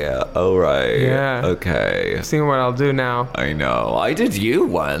 Okay. All right. Yeah. Okay. Seeing what I'll do now. I know. I did you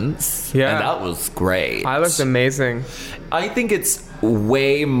once. Yeah. And that was great. I looked amazing. I think it's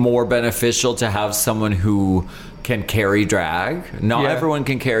way more beneficial to have someone who can carry drag. Not Yeah. everyone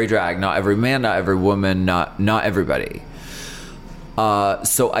can carry drag. Not every man, not every woman, not everybody.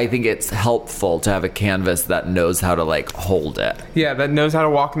 So I think it's helpful to have a canvas that knows how to like hold it. Yeah, that knows how to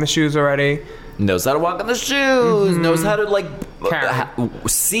walk in the shoes already. Knows how to walk in the shoes. Knows how to like Carry.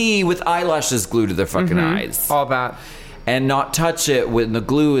 see with eyelashes glued to their fucking eyes. All that. And not touch it when the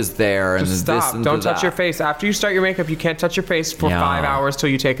glue is there. And Just this stop. and Don't that. touch your face. After you start your makeup, you can't touch your face for Yeah. 5 hours till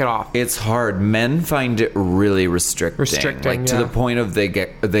you take it off. It's hard. Men find it really restricting. Restricting, like to yeah. the point of they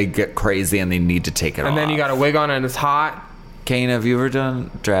get crazy and they need to take it off. And then you got a wig on and it's hot. Kane, have you ever done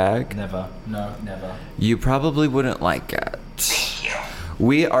drag? Never. No, never. You probably wouldn't like it.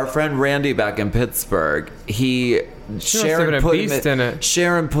 Our friend Randy back in Pittsburgh, been a beast in it.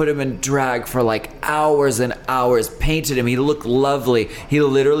 Sharon put him in drag for like hours and hours, painted him. He looked lovely. He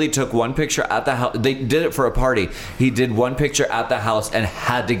literally took one picture at the house. They did it for a party. He did one picture at the house and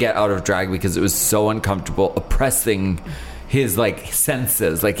had to get out of drag because it was so uncomfortable, oppressing his like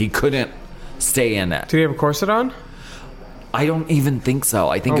senses. Like he couldn't stay in it. Did he have a corset on? I don't even think so.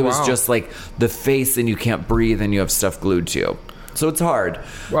 I think Oh, it was wow. just like the face and you can't breathe and you have stuff glued to you. So it's hard.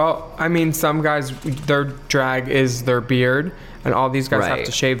 Well, I mean, some guys, their drag is their beard, and all these guys have Right.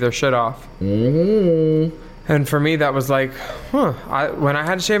 to shave their shit off. And for me, that was like, when I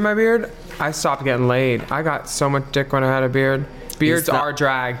had to shave my beard, I stopped getting laid. I got so much dick when I had a beard. Beards that- are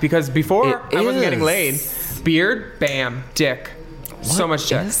drag because before It I wasn't getting is. laid. Beard, bam, dick. So much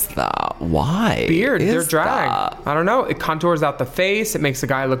dick. What is that? Why? Beard, they're is drag. that? I don't know. It contours out the face. It makes the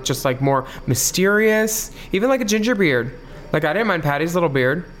guy look just like more mysterious. Even like a ginger beard. Like I didn't mind Patty's little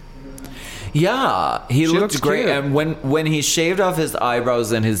beard. Yeah, he She looked looks great. cute. And when he shaved off his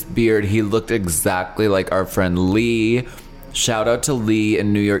eyebrows and his beard, he looked exactly like our friend Lee. Shout out to Lee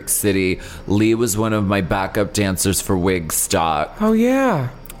in New York City. Lee was one of my backup dancers for Wigstock Oh yeah.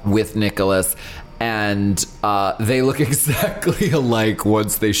 with Nicholas. And they look exactly alike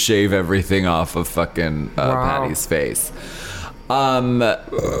once they shave everything off of fucking Wow. Patty's face.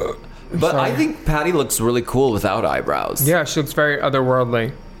 But I think Patty looks really cool without eyebrows. Yeah, she looks very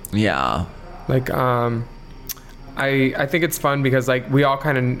otherworldly. Yeah. Like, I think it's fun because, like, we all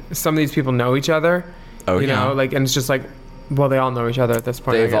kind of, some of these people know each other. Oh, you know, like, and it's just like, well, they all know each other at this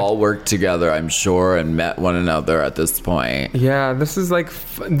point. They've all worked together, I'm sure, and met one another at this point. Yeah, this is like,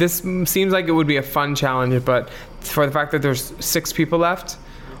 this seems like it would be a fun challenge, but for the fact that there's 6 people left,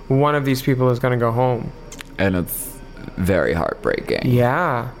 one of these people is going to go home. And it's very heartbreaking.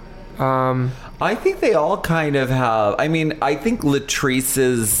 Yeah. I think they all kind of have, I mean, I think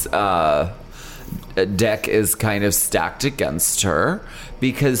Latrice's deck is kind of stacked against her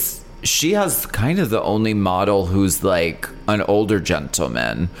because she has kind of the only model who's like an older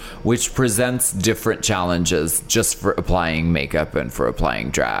gentleman, which presents different challenges just for applying makeup and for applying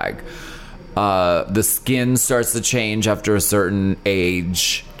drag. The skin starts to change after a certain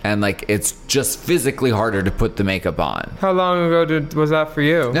age, and like it's just physically harder to put the makeup on. How long ago was that for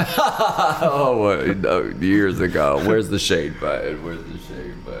you? Oh, years ago. Where's the shade button? Where's the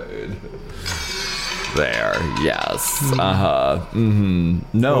shade button? There, yes.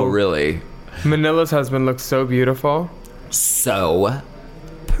 No, really. Manila's husband looks so beautiful. So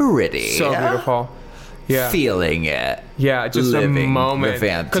pretty. So beautiful. Yeah. Feeling it. Yeah, just Living a moment. the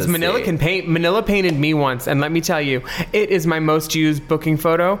fantasy. Because Manila can paint. Manila painted me once, and let me tell you, it is my most used booking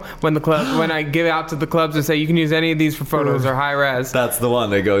photo when when I give out to the clubs and say you can use any of these for photos or high res. That's the one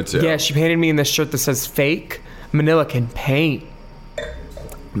they go to. Yeah, she painted me in this shirt that says fake. Manila can paint.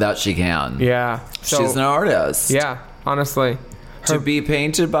 That she can. Yeah. So, she's an artist. Yeah, honestly. To be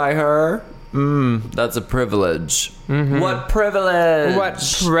painted by her, that's a privilege. Mm-hmm. What privilege? What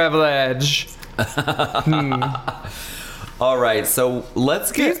privilege? All right, so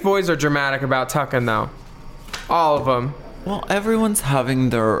let's get... These boys are dramatic about tucking, though. All of them. Well, everyone's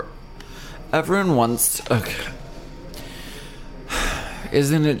having their... Everyone wants... Okay.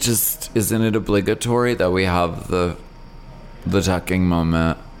 Isn't it obligatory that we have the tucking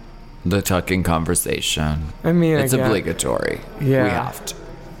moment, the tucking conversation? I mean, it's obligatory. Yeah. We have to.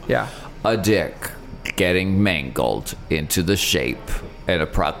 Yeah. A dick getting mangled into the shape and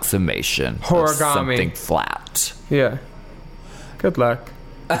approximation Origami. of something flat. Yeah. Good luck.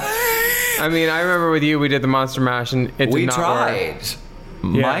 I mean, I remember with you, we did the Monster Mash, and it did not tried.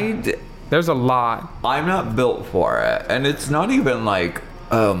 Work. Yeah. There's a lot. I'm not built for it. And it's not even like,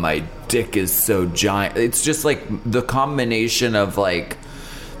 oh, my dick is so giant. It's just like the combination of like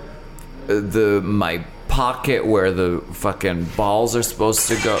my pocket where the fucking balls are supposed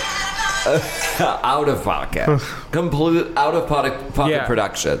to go out of pocket. Complete out of pocket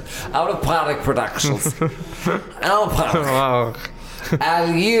production. Out of pocket productions. Out of pocket. Oh.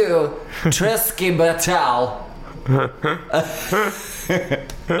 And you, Trisky Battelle.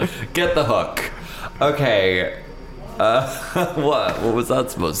 Get the hook. Okay. What was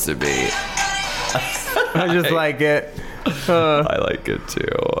that supposed to be? I just like it. I like it too.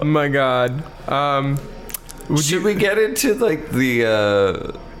 Oh my god. Should we get into like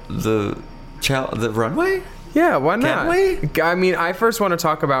the runway? Yeah, why not? Can we? I mean, I first want to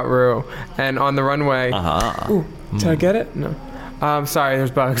talk about Rue, and on the runway. Ooh, did I get it? No. Sorry,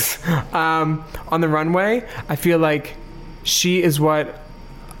 there's bugs. On the runway, I feel like she is what.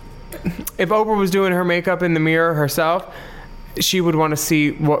 If Oprah was doing her makeup in the mirror herself, she would want to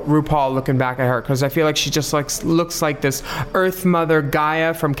see what RuPaul looking back at her, because I feel like she just looks like this Earth Mother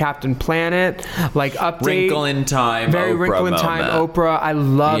Gaia from Captain Planet, like update. Wrinkle in Time, very Oprah wrinkle in time Oprah. I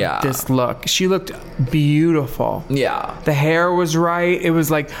love this look. She looked beautiful. Yeah, the hair was right. It was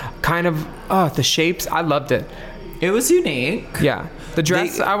like kind of the shapes. I loved it. It was unique. Yeah, the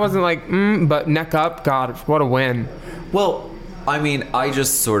dress I wasn't like but neck up. God, what a win. Well, I mean,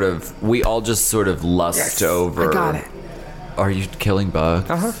 we all just sort of lust over. I got it. Are you killing bugs?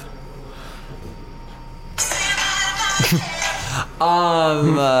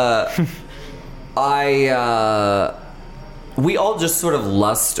 We all just sort of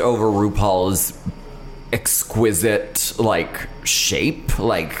lust over RuPaul's exquisite, like, shape.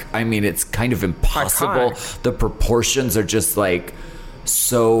 Like, I mean, it's kind of impossible. Iconic. The proportions are just like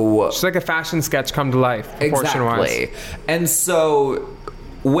so. It's like a fashion sketch come to life, proportion-wise. Exactly. And so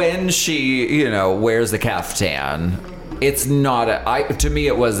when she, wears the caftan, it's not to me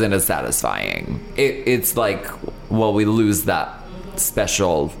it wasn't as satisfying. It's like, well, we lose that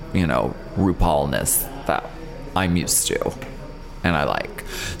special, RuPaul-ness that I'm used to and I like.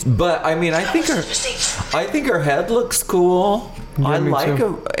 But I mean, I think her head looks cool. Yeah, I like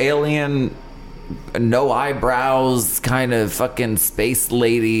too. a alien no eyebrows, kind of fucking space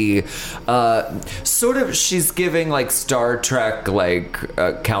lady. Sort of, she's giving like Star Trek,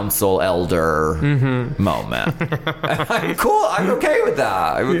 like council elder moment. I'm cool. I'm okay with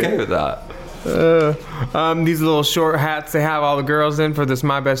that. I'm okay with that. These little short hats they have all the girls in for this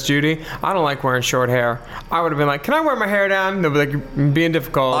My Best Judy. I don't like wearing short hair. I would have been like, can I wear my hair down? They'll be like, you're being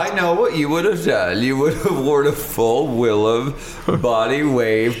difficult. I know what you would have done. You would have worn a full Willam body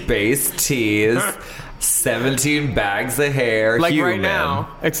wave base tees, 17 bags of hair, like human. right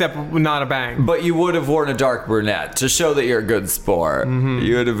now, except not a bang. But you would have worn a dark brunette to show that you're a good sport.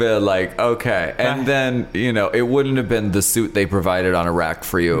 You would have been like, okay. And then, you know, it wouldn't have been the suit they provided on a rack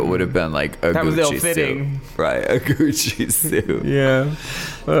for you. It would have been like a that Gucci was ill-fitting. suit. Right, a Gucci suit. Yeah.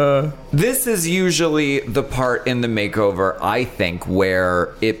 This is usually the part in the makeover, I think,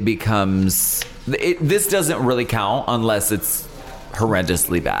 where it becomes... this doesn't really count unless it's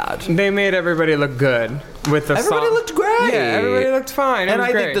horrendously bad. They made everybody look good with the song. Everybody looked great. Yeah, everybody looked fine. And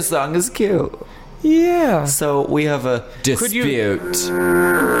I think the song is cute. Yeah. So we have a dispute.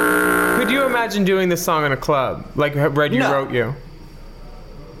 Could you imagine doing this song in a club? Like Reggie wrote you?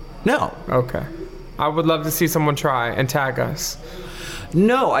 No. Okay. I would love to see someone try and tag us.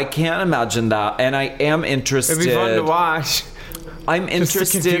 No, I can't imagine that. And I am interested. It'd be fun to watch. I'm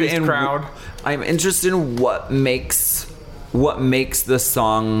interested in crowd. I'm interested in what makes the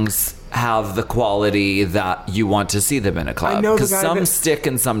songs have the quality that you want to see them in a club. I know because some stick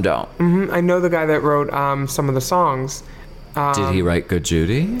and some don't. I know the guy that wrote some of the songs. Did he write Good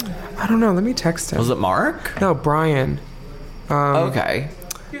Judy? I don't know. Let me text him. Was it Mark? No, Brian. Okay.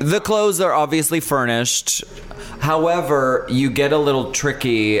 The clothes are obviously furnished. However, you get a little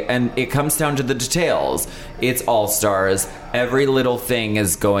tricky, and it comes down to the details. It's All Stars. Every little thing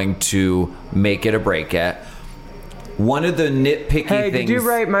is going to make it or break it. One of the nitpicky things... Hey, did you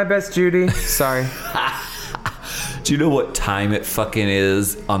write My Best Judy? Sorry. Do you know what time it fucking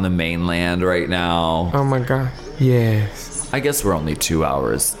is on the mainland right now? Oh my god. Yes. I guess we're only 2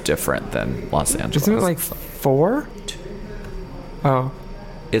 hours different than Los Angeles. Isn't it like 4? Oh.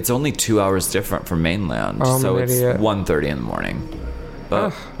 It's only 2 hours different from mainland. Oh, so I'm an it's idiot. 1:30 in the morning.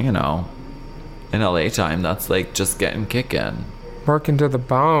 But, you know, in LA time, that's like just getting kicking. Working to the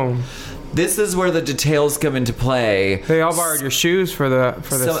bone. This is where the details come into play. They all borrowed your shoes for the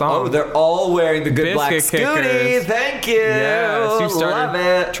song. Oh, they're all wearing the good black Biscuit Scooty. kickers. Thank you. Yes, you started. Love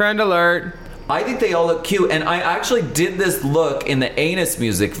it. Trend alert. I think they all look cute, and I actually did this look in the Anus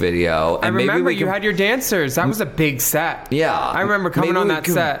music video. And I remember maybe you had your dancers. That was a big set. Yeah, I remember coming on that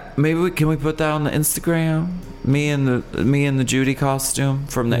set. Can we put that on the Instagram? Me in the Judy costume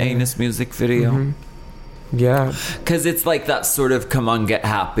from the Anus music video. Yeah, because it's like that sort of come on get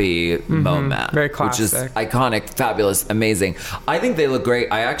happy moment, very classic, which is iconic, fabulous, amazing. I think they look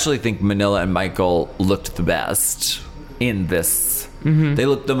great. I actually think Manila and Michael looked the best in this. They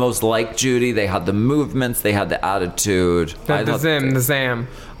looked the most like Judy. They had the movements. They had the attitude. The Zam.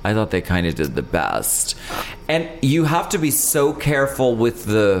 I thought they kind of did the best. And you have to be so careful with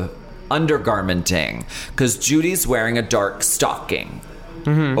the undergarmenting because Judy's wearing a dark stocking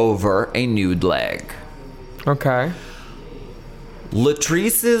over a nude leg. Okay.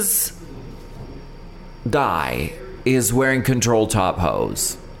 Latrice's guy is wearing control top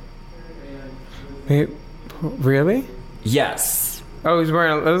hose. Wait, really? Yes. Oh, he's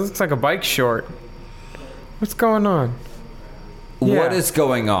wearing. It looks like a bike short. What's going on? What is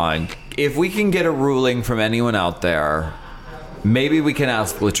going on? If we can get a ruling from anyone out there, maybe we can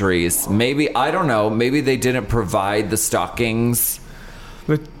ask Latrice. Maybe, I don't know, maybe they didn't provide the stockings.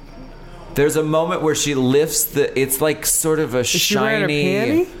 There's a moment where she lifts it's like sort of a shiny... Is she wearing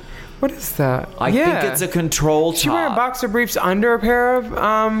a panty? What is that? I think it's a control top. Is she wearing boxer briefs under a pair of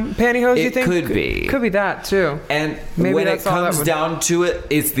pantyhose, you think? It could be. Could be that, too. And maybe when it comes down to it,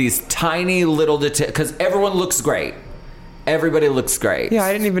 it's these tiny little details. Because everyone looks great. Everybody looks great. Yeah,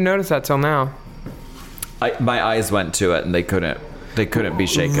 I didn't even notice that till now. My eyes went to it, and they couldn't be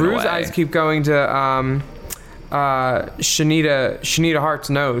shaken away. Rue's eyes keep going to... Shanita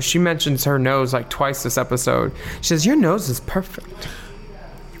Hart's nose. She mentions her nose like twice this episode. She says, your nose is perfect.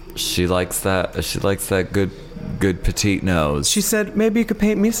 She likes that. She likes that good petite nose. She said, maybe you could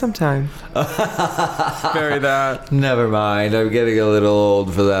paint me sometime. Very that. Never mind. I'm getting a little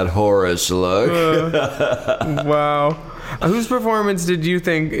old for that whorish look. Wow. Whose performance did you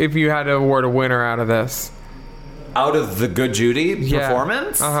think, if you had to award a winner out of this? Out of the Good Judy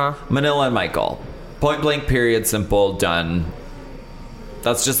performance? Manila and Michael. Point blank, period, simple, done.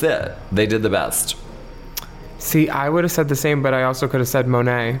 That's just it. They did the best. See, I would have said the same, but I also could have said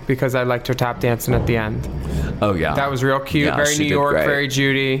Monet because I liked her tap dancing at the end. Oh, yeah. That was real cute. Yeah, very New York, very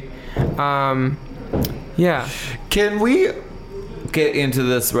Judy. Yeah. Can we get into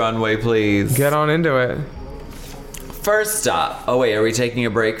this runway, please? Get on into it. First up. Oh, wait, are we taking a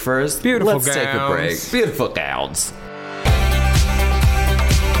break first? Beautiful Let's take a gowns. break. Beautiful gowns.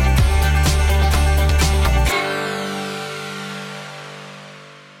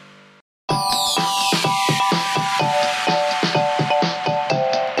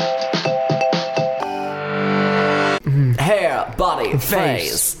 Hair, body,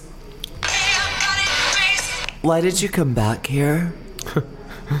 face. Why did you come back here?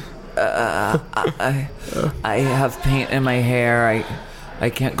 I have paint in my hair. I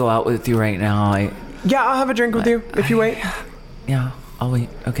can't go out with you right now. Yeah, I'll have a drink with you if you wait. Yeah, I'll wait.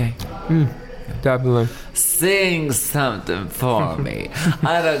 Okay. Definitely. Sing something for me.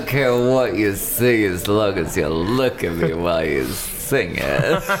 I don't care what you sing as long as you look at me while you sing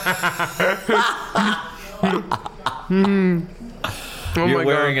it. Oh You're my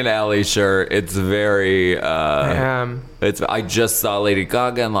wearing God. an Ally shirt. It's very. I just saw Lady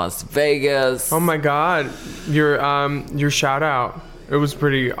Gaga in Las Vegas. Oh my God, your shout out. It was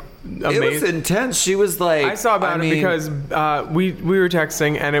pretty amazing. It was intense. She was like, I saw about it because we were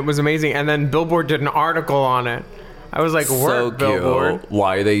texting and it was amazing. And then Billboard did an article on it. I was like, so work, cute. Billboard.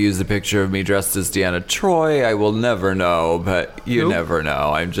 Why they use a picture of me dressed as Deanna Troy, I will never know. But you never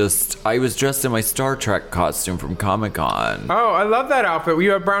know. I was dressed in my Star Trek costume from Comic-Con. Oh, I love that outfit.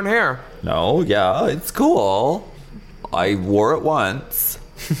 You have brown hair. No, yeah, it's cool. I wore it once.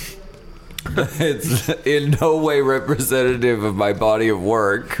 It's in no way representative of my body of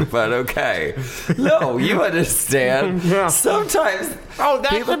work, but okay. No, you understand. Yeah. Sometimes... Oh,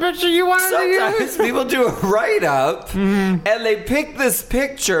 that's the picture you wanted to use? Sometimes people do a write-up, and they pick this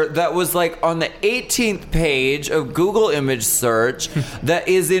picture that was like on the 18th page of Google image search that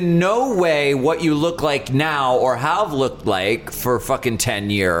is in no way what you look like now or have looked like for fucking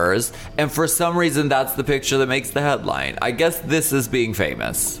 10 years, and for some reason that's the picture that makes the headline. I guess this is being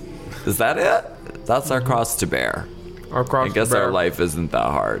famous. Is that it? That's our cross to bear. I guess our life isn't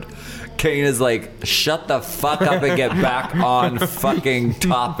that hard. Kane is like, shut the fuck up and get back on fucking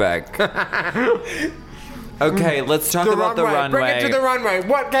topic. Okay, let's talk about the runway. Bring it to the runway.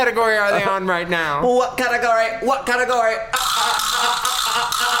 What category are they on right now? What category? What category?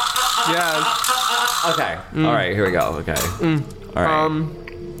 Yes. Okay. All right, here we go. Okay. All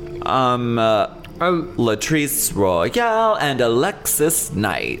right. Latrice Royale and Alexis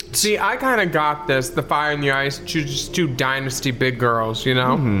Knight. See, I kind of got this, the Fire in the Ice, just two Dynasty big girls, you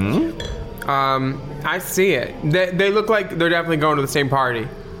know? I see it. They look like they're definitely going to the same party,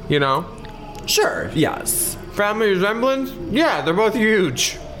 you know? Sure, yes. Family resemblance? Yeah, they're both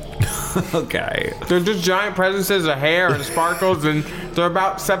huge. Okay. They're just giant presences of hair and sparkles, and they're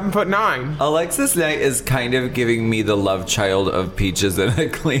about 7'9". Alexis Knight is kind of giving me the love child of Peaches and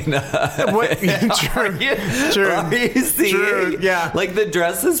Heklina. What? True. Are you seeing? True, yeah. Like the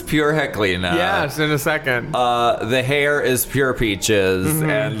dress is pure Heklina. Yes, in a second. The hair is pure Peaches,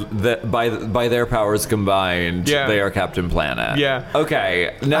 and by their powers combined, they are Captain Planet. Yeah.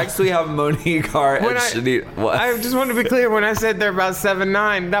 Okay. Next we have Monique Hart and Shanita. What? I just want to be clear, when I said they're about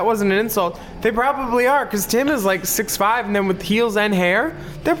 7'9", that wasn't an insult. They probably are, because Tim is like 6'5", and then with heels and hair,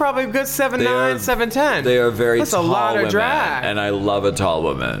 they're probably a good 7'9", 7'10". They are very That's tall a lot women, of drag. and I love a tall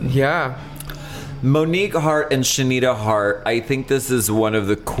woman. Yeah. Monique Hart and Shanita Hart, I think this is one of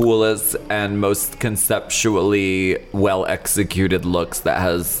the coolest and most conceptually well-executed looks that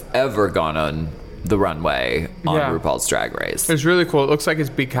has ever gone on the runway on RuPaul's Drag Race. It's really cool. It looks like it's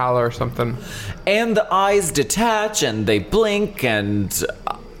Bicala or something. And the eyes detach and they blink, and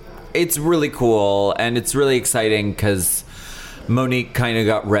it's really cool, and it's really exciting because Monique kind of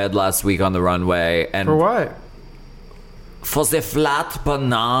got red last week on the runway. And for what? For the flat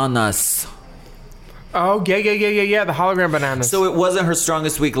bananas. Oh, yeah, the hologram bananas. So it wasn't her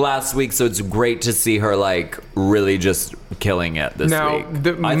strongest week last week, so it's great to see her, like, really just killing it this week.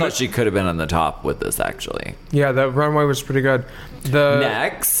 I thought she could have been on the top with this, actually. Yeah, the runway was pretty good.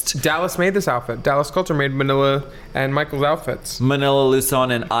 Next. Dallas made this outfit. Dallas Coulter made Manila and Michael's outfits. Manila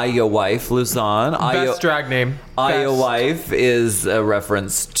Luzon and Aya Wife Luzon. Best drag name. Aya Wife is a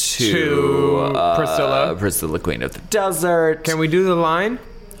reference to Priscilla, Queen of the Desert. Can we do the line?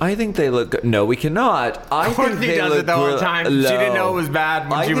 I think they look good. No, we cannot. I think they does it the whole time. No. She didn't know it was bad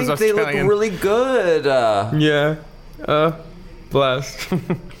when she was Australian. I think they look really good. Blessed.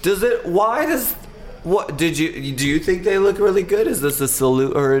 Do you think they look really good? Is this a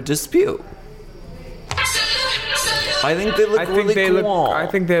salute or a dispute? I think they look really cool. I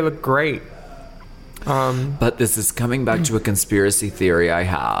think they look great. But this is coming back to a conspiracy theory I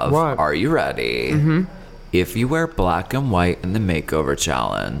have. What? Are you ready? if you wear black and white in the makeover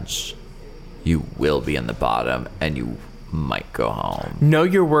challenge, you will be in the bottom and you might go home. Know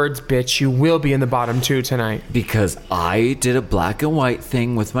your words, bitch. You will be in the bottom too tonight. Because I did a black and white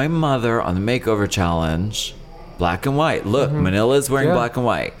thing with my mother on the makeover challenge. Black and white. Look, Manila's wearing black and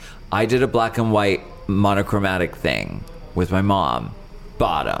white. I did a black and white monochromatic thing with my mom.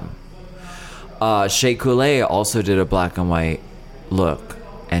 Bottom. Shea Coulee also did a black and white look,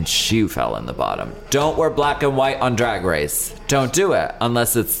 and she fell in the bottom. Don't wear black and white on Drag Race. Don't do it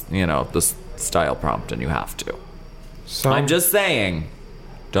unless it's, the style prompt and you have to. So, I'm just saying,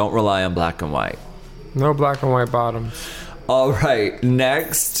 don't rely on black and white. No black and white bottoms. All right,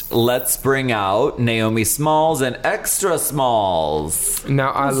 next, let's bring out Naomi Smalls and Extra Smalls.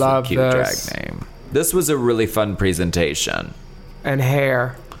 Now, I love cute this. Drag name. This was a really fun presentation. And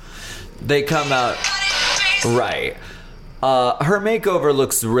hair. They come out... Right. Her makeover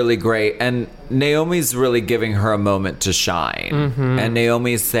looks really great, and Naomi's really giving her a moment to shine. Mm-hmm. And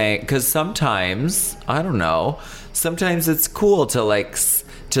Naomi's saying... Because sometimes, I don't know, sometimes it's cool to,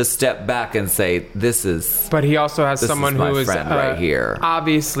 to step back and say, this is... But he also has someone who is right here.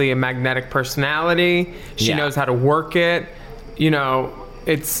 Obviously a magnetic personality. She knows how to work it.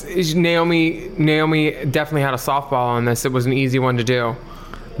 It's Naomi definitely had a softball on this. It was an easy one to do.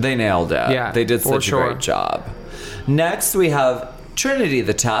 They nailed it. Yeah, they did such a great job. Next, we have Trinity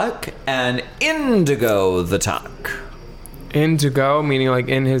the Tuck and Indigo the Tuck. Indigo, meaning like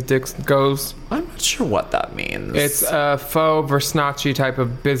in his dick goes. I'm not sure what that means. It's a faux Versace type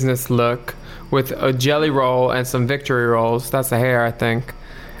of business look with a jelly roll and some victory rolls. That's the hair, I think.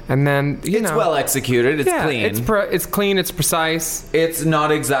 And then, it's well executed. It's clean. It's clean. It's precise. It's not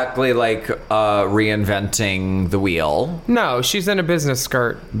exactly like reinventing the wheel. No, she's in a business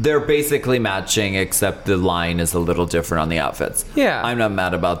skirt. They're basically matching, except the line is a little different on the outfits. Yeah. I'm not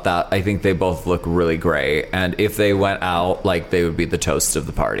mad about that. I think they both look really great. And if they went out, they would be the toast of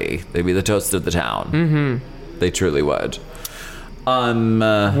the party. They'd be the toast of the town. Mm-hmm. They truly would.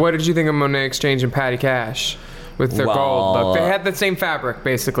 What did you think of Monet Exchange and Patty Cash? With their gold look. They had the same fabric,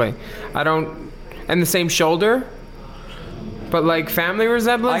 basically. And the same shoulder. But family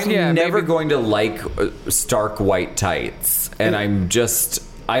resemblance? I'm never going to like stark white tights. And I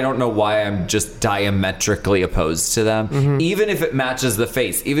don't know why I'm just diametrically opposed to them. Mm-hmm. Even if it matches the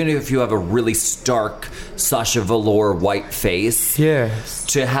face. Even if you have a really stark Sasha Velour white face. Yes.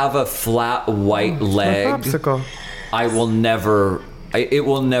 To have a flat white leg. Popsicle.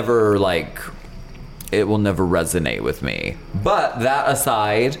 It will never resonate with me. But that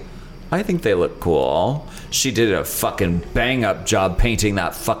aside, I think they look cool. She did a fucking bang-up job painting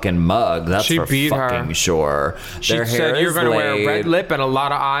that fucking mug. That's she for beat fucking her. Sure. She said you're going to wear a red lip and a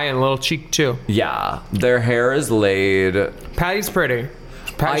lot of eye and a little cheek, too. Yeah. Their hair is laid. Patty's pretty.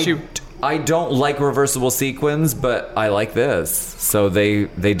 I don't like reversible sequins, but I like this. So they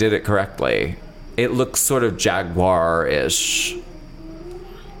did it correctly. It looks sort of Jaguar-ish.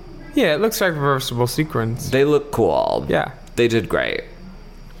 Yeah, it looks like reversible sequins. They look cool. Yeah. They did great.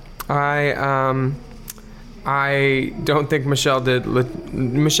 I don't think Michelle did.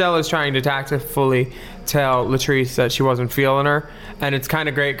 Michelle is trying to tactfully tell Latrice that she wasn't feeling her. And it's kind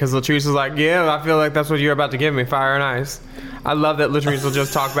of great because Latrice is like, yeah, I feel like that's what you're about to give me, fire and ice. I love that Latrice will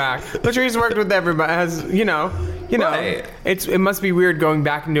just talk back. Latrice worked with everybody, right. It must be weird going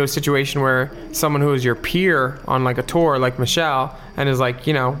back into a situation where someone who is your peer on a tour like Michelle and is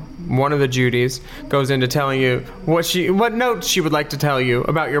one of the Judys goes into telling you what notes she would like to tell you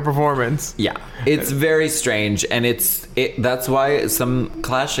about your performance. Yeah, it's very strange, and that's why some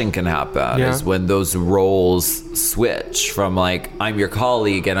clashing can happen is when those roles switch from I'm your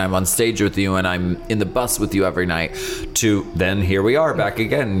colleague and I'm on stage with you and I'm in the bus with you every night to then here we are back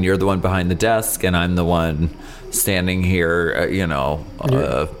again. You're the one behind the desk and I'm the one standing here,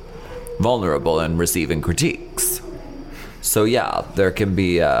 vulnerable and receiving critiques. So yeah, there can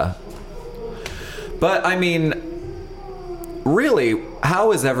be but I mean, really,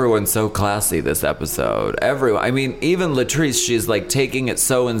 how is everyone so classy this episode? Everyone, I mean, even Latrice, she's taking it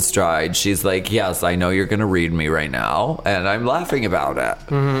so in stride. She's like, yes, I know you're gonna read me right now and I'm laughing about it.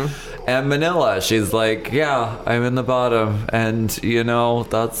 Mm-hmm. And Manila, she's like, yeah, I'm in the bottom and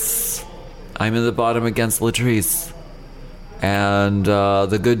I'm in the bottom against Latrice. And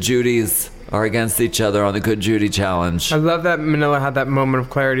the good Judys are against each other on the Good Judy challenge. I love that Manila had that moment of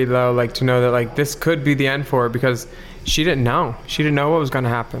clarity, though, to know that, this could be the end for her because she didn't know. She didn't know what was going to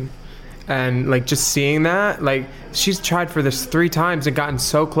happen. And, just seeing that, she's tried for this 3 times and gotten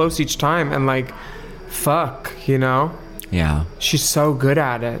so close each time. And, fuck, Yeah. She's so good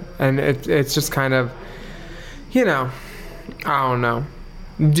at it. And it's just kind of, I don't know.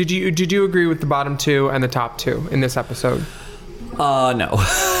 Did you agree with the bottom two and the top two in this episode? No.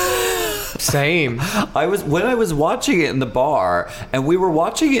 Same. When I was watching it in the bar, and we were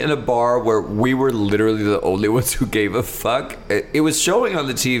watching it in a bar where we were literally the only ones who gave a fuck. It was showing on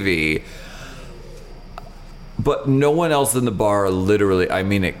the TV, but no one else in the bar literally. I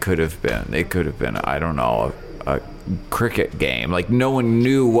mean, it could have been. I don't know. A cricket game. Like, no one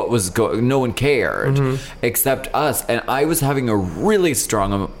knew what was going. No one cared except us. And I was having a really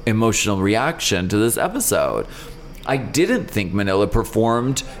strong emotional reaction to this episode. I didn't think Manila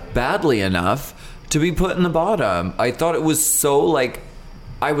performed badly enough to be put in the bottom. I thought it was so like,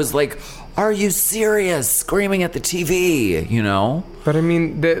 I was like, are you serious? Screaming at the TV, you know? But I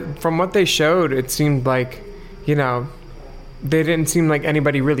mean, from what they showed, it seemed like, you know, they didn't seem like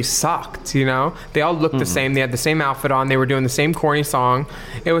anybody really sucked, you know? They all looked the same. They had the same outfit on. They were doing the same corny song.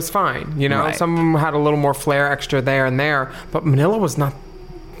 It was fine, you know? Right. Some of them had a little more flair extra there and there. But Manila was not...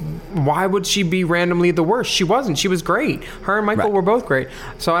 Why would she be randomly the worst? She wasn't. She was great. Her and Michael were both great.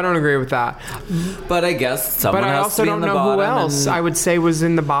 So I don't agree with that. But I guess someone But I has also to be don't in the know who bottom else I would say was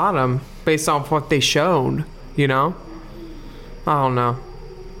in the bottom based on what they showed, you know? I don't know.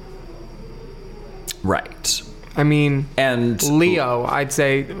 Right. I mean, and Leo, I'd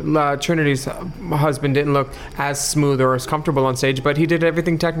say Trinity's husband didn't look as smooth or as comfortable on stage, but he did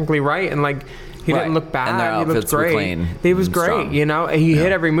everything technically right, and like he didn't look bad. And their he looked outfits were great. clean He was and great. strong. You know, he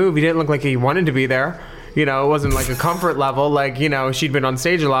hit every move. He didn't look like he wanted to be there. You know, it wasn't like a comfort level. Like, you know, she'd been on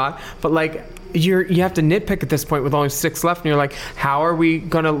stage a lot, but like. You have to nitpick at this point with only 6 left, and you're like, how are we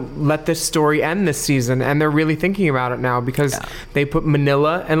gonna let this story end this season? And they're really thinking about it now because they put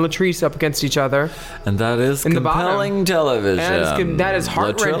Manila and Latrice up against each other, and that is in compelling television. That is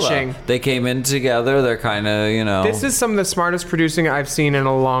heart-wrenching. They came in together. They're kind of, you know. This is some of the smartest producing I've seen in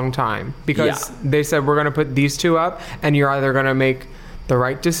a long time because they said we're gonna put these two up, and you're either gonna make the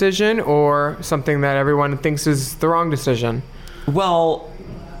right decision or something that everyone thinks is the wrong decision. Well.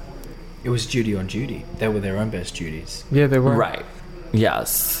 It was Judy on Judy. They were their own best Judys. Yeah, they were. Right.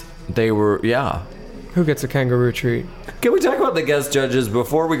 Yes. They were, yeah. Who gets a kangaroo treat? Can we talk about the guest judges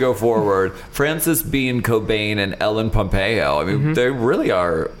before we go forward? Frances Bean Cobain and Ellen Pompeo. I mean, they really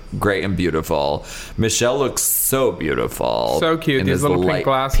are great and beautiful. Michelle looks so beautiful. So cute. These little pink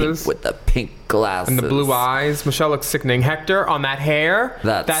glasses. Pink with the pink glasses. And the blue eyes. Michelle looks sickening. Hector, on that hair.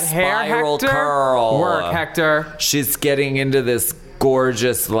 That hair, spiral Hector. curl. Work, Hector. She's getting into this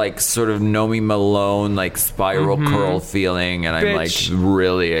gorgeous, like, sort of Nomi Malone, like, spiral curl feeling, and I'm, like,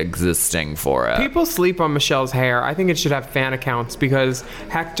 really existing for it. People sleep on Michelle's hair. I think it should have fan accounts because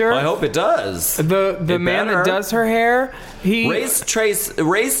Hector... I hope it does. The man that does her hair,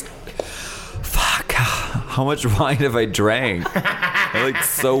 Fuck. How much wine have I drank? I'm, like,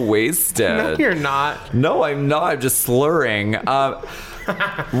 so wasted. No, you're not. No, I'm not. I'm just slurring.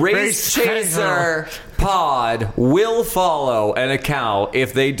 Race Chaser Pod will follow an account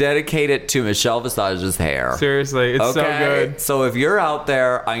if they dedicate it to Michelle Visage's hair. Seriously, it's so good. So if you're out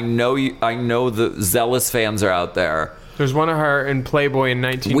there, I know the zealous fans are out there. There's one of her in Playboy in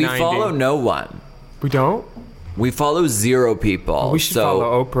 1990. We follow no one. We don't? We follow 0 people. We should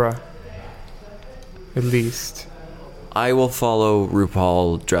follow Oprah. At least. I will follow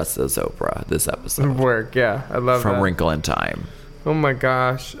RuPaul dressed as Oprah this episode. Work, yeah. I love From that. Wrinkle in Time. Oh my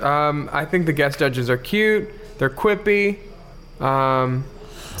gosh. I think the guest judges are cute. They're quippy.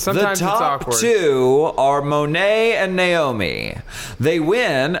 Sometimes the top it's awkward. 2 are Monet and Naomi. They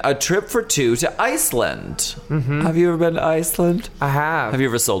win a trip for 2 to Iceland. Have you ever been to Iceland? I have. Have you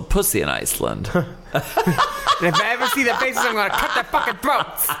ever sold pussy in Iceland? And if I ever see their faces, I'm going to cut their fucking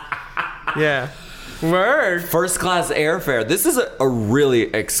throats. Yeah. Word. First class airfare. This is a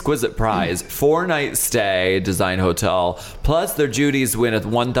really exquisite prize. 4-night stay, Design Hotel. Plus, their Judy's win a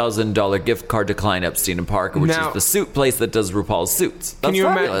 $1,000 gift card to Klein Epstein and Parker, which is the suit place that does RuPaul's suits. That's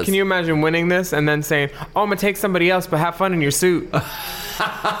fabulous. Can you imagine winning this and then saying, "Oh, I'm gonna take somebody else, but have fun in your suit"?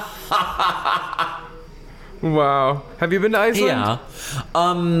 Wow. Have you been to Iceland?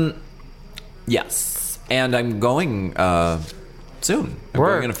 Yeah. Yes. And I'm going soon. I'm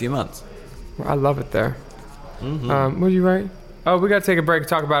going in a few months. I love it there. What are you write? Oh, we gotta take a break and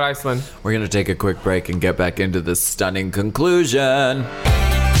talk about Iceland. We're gonna take a quick break and get back into this stunning conclusion.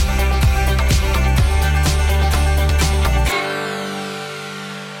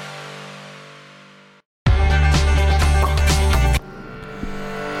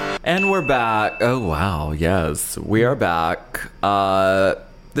 And we're back. Oh wow, yes, we are back.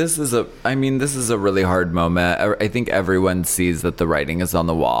 This is a really hard moment. I think everyone sees that the writing is on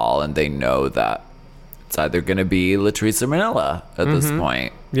the wall, and they know that it's either going to be Latrice or Manila at this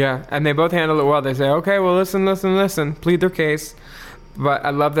point. Yeah, and they both handle it well. They say, "Okay, well, listen, plead their case." But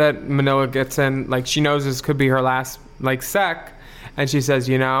I love that Manila gets in, like, she knows this could be her last, like, sec. And she says,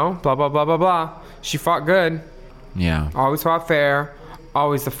 you know, blah, blah, blah, blah, blah. She fought good. Yeah. Always fought fair.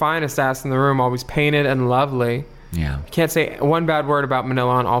 Always the finest ass in the room. Always painted and lovely. Yeah. Can't say one bad word about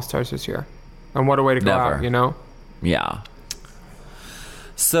Manila on All Stars this year. And what a way to go Never. out, you know? Yeah.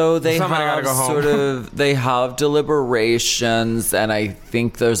 So they Somebody gotta have go home. they have deliberations, and I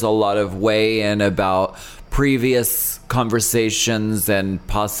think there's a lot of weigh-in about previous conversations and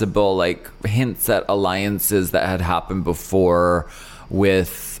possible like hints at alliances that had happened before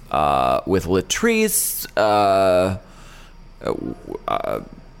with Latrice.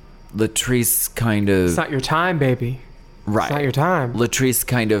 Latrice kind of... It's not your time, baby. Right. It's not your time. Latrice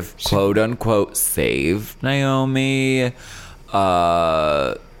kind of quote unquote saved Naomi.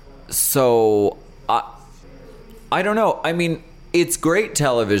 So I don't know. I mean, it's great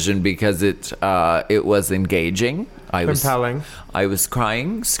television because it was engaging. Compelling. I was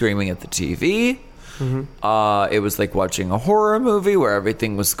crying, screaming at the TV. Mm-hmm. It was like watching a horror movie where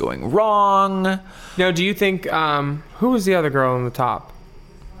everything was going wrong. Now, do you think who was the other girl on the top?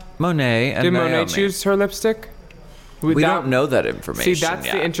 Monet and Did Naomi. Monet choose her lipstick? We don't know that information. See, that's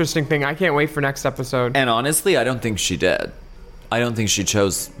yet. the interesting thing. I can't wait for next episode. And honestly, I don't think she did. I don't think she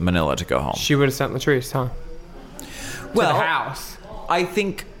chose Manila to go home. She would have sent Latrice, huh? Well, to the house. I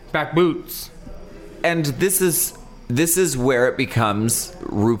think back boots. And this is where it becomes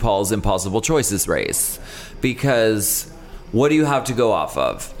RuPaul's Impossible Choices race, because what do you have to go off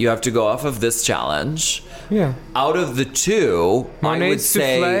of? You have to go off of this challenge. Yeah. Out of the two, Monet's I would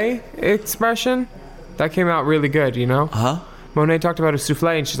say souffle expression that came out really good. You know. Monet talked about a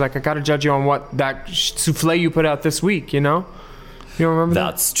souffle, and she's like, "I got to judge you on what that souffle you put out this week." You know. You don't remember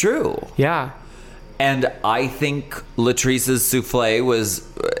that? That's true. Yeah. And I think Latrice's souffle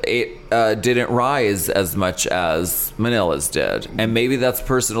didn't rise as much as Manila's did. And maybe that's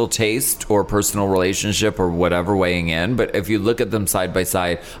personal taste or personal relationship or whatever weighing in. But if you look at them side by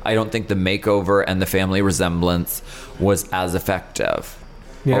side, I don't think the makeover and the family resemblance was as effective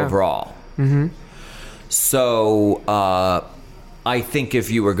overall. Mm-hmm. So I think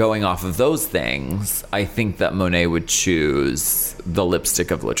if you were going off of those things, I think that Monet would choose the lipstick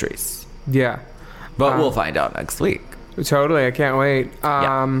of Latrice. Yeah. But we'll find out next week. Totally. I can't wait.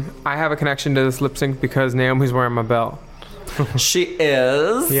 I have a connection to this lip sync because Naomi's wearing my belt. She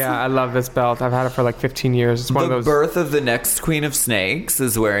is? Yeah, I love this belt. I've had it for like 15 years. It's one of those... birth of the next Queen of Snakes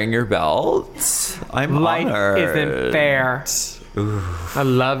is wearing your belt. I'm honored. Life isn't fair. Ooh. I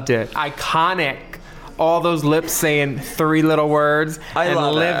loved it. Iconic. All those lips saying three little words and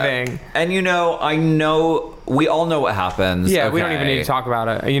love living. It. And I know we all know what happens. Yeah, we don't even need to talk about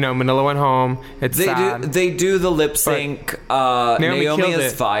it. Manila went home. It's sad. They do the lip sync. Naomi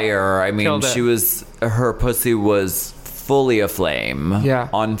is fire. I mean, her pussy was fully aflame. Yeah.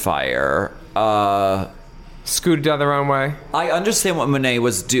 On fire. Scooted down the runway. I understand what Monet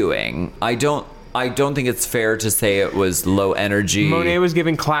was doing. I don't think it's fair to say it was low energy. Monet was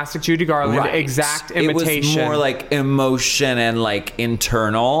giving classic Judy Garland, exact imitation. It was more like emotion and like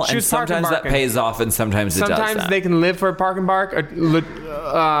internal. And sometimes that pays off and sometimes it doesn't. Sometimes they can live for a park and bark.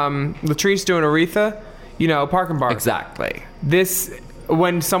 Latrice doing Aretha, park and bark. Exactly. This,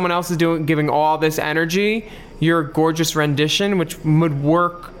 when someone else is giving all this energy, your gorgeous rendition, which would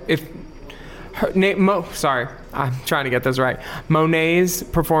work if... Sorry, I'm trying to get this right. Monet's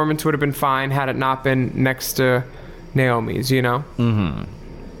performance would have been fine had it not been next to Naomi's, Mm-hmm.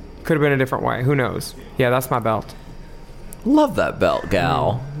 Could have been a different way. Who knows? Yeah, that's my belt. Love that belt,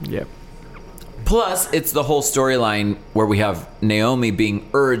 gal. Yep. Plus, it's the whole storyline where we have Naomi being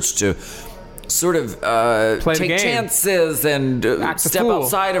urged to sort of take chances and step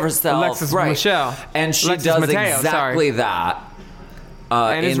outside of herself. Alexis Michelle. And she Alexis does Mateo, exactly that.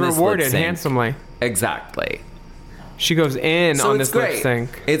 And is rewarded handsomely. Exactly. She goes in on this lip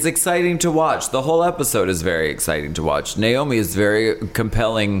sync. It's exciting to watch. The whole episode is very exciting to watch. Naomi is a very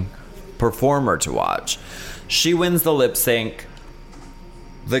compelling performer to watch. She wins the lip sync.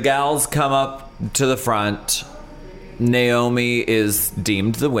 The gals come up to the front. Naomi is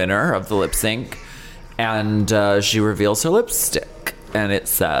deemed the winner of the lip sync. And she reveals her lipstick. And it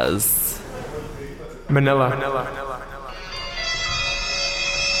says... Manila.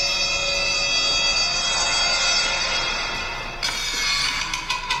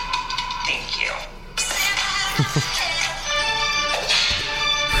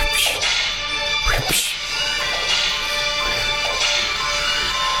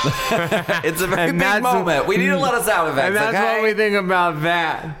 It's a very big moment. We need a lot of sound effects. And that's what we think about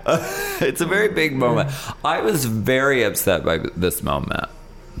that. It's a very big moment. I was very upset by this moment.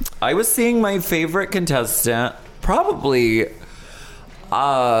 I was seeing my favorite contestant, probably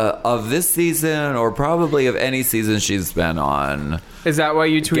Of this season, or probably of any season she's been on. Is that why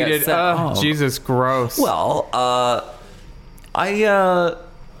you tweeted, Get sent home. Jesus, gross? Well,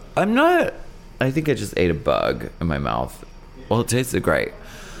 I'm not. I think I just ate a bug in my mouth. Well, it tasted great.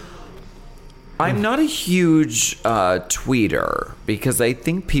 I'm not a huge tweeter because I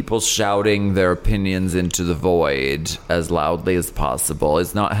think people shouting their opinions into the void as loudly as possible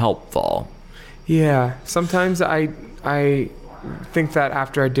is not helpful. Yeah, sometimes I think that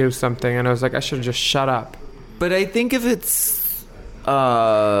after I do something, and I was like, I should have just shut up. But I think if it's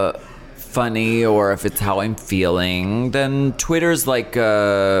funny or if it's how I'm feeling, then Twitter's like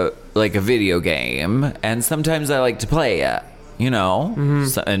a video game, and sometimes I like to play it, you know,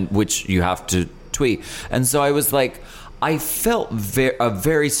 and which you have to tweet. And so I was like, I felt a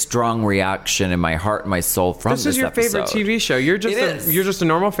very strong reaction in my heart and my soul from this This is your episode. favorite TV show. You're just a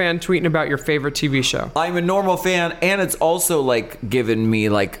normal fan tweeting about your favorite TV show. I'm a normal fan, and it's also like given me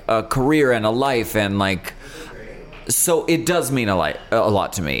like a career and a life, and like, so it does mean a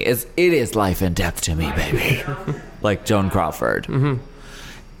lot to me. It is life and death to me, baby. Like Joan Crawford.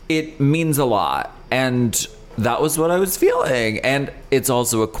 It means a lot, and that was what I was feeling. And it's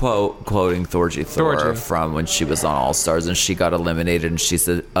also a quoting Thorgy Thor from when she was on All Stars and she got eliminated, and she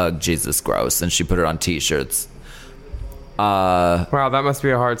said, "Ugh, Jesus, gross," and she put it on T-shirts. Wow, that must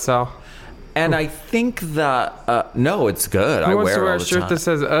be a hard sell. And I think that no, it's good. Who I wants to wear wear it all a the shirt time. that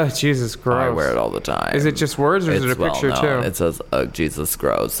says, "Ugh, Jesus, gross"? I wear it all the time. Is it just words, or is it a picture well-known. too? It says, "Ugh, Jesus,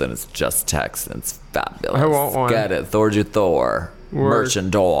 gross," and it's just text, and it's fabulous. I want one. Get it, Thorgy Thor Word.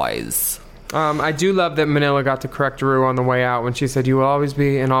 merchandise. I do love that Manila got to correct Rue on the way out when she said, "You will always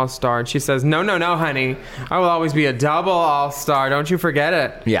be an all-star." And she says, No, honey. I will always be a double all-star. Don't you forget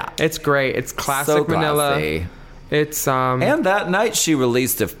it. Yeah. It's great. It's classic So Manila. classy. It's, And that night she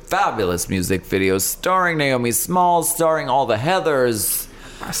released a fabulous music video starring Naomi Smalls, starring all the Heathers.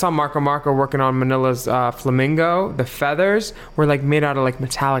 I saw Marco working on Manila's flamingo. The feathers were like made out of like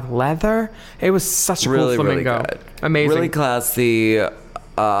metallic leather. It was such a Really, cool really flamingo. good. Amazing. Really classy.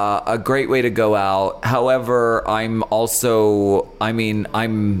 A great way to go out. However, I'm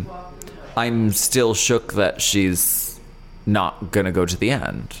still shook that she's not gonna go to the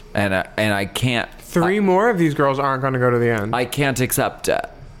end, and I can't. Three more of these girls aren't going to go to the end. I can't accept it,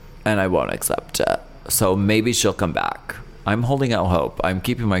 and I won't accept it. So maybe she'll come back. I'm holding out hope. I'm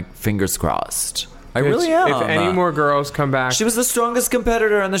keeping my fingers crossed. I really am. If any more girls come back, She was the strongest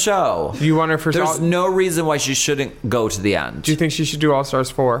competitor in the show. you want her for There's no reason why she shouldn't go to the end. Do you think she should do All Stars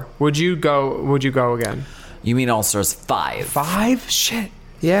 4? Would you go again? You mean All Stars 5? 5? Shit.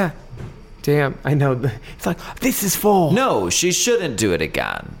 Yeah. Damn. I know. It's like, this is full. No, she shouldn't do it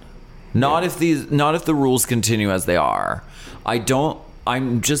again. Not if the rules continue as they are.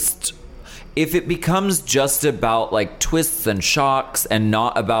 If it becomes just about like twists and shocks and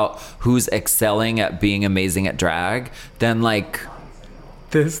not about who's excelling at being amazing at drag, then like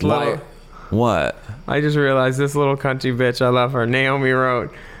This little... What? I just realized this little country bitch, I love her. Naomi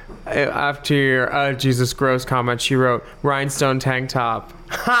wrote, after your Jesus gross comment, she wrote, rhinestone tank top.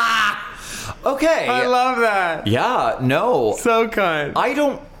 Ha! Okay. I love that. Yeah, no. So kind. I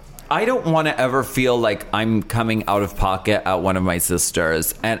don't want to ever feel like I'm coming out of pocket at one of my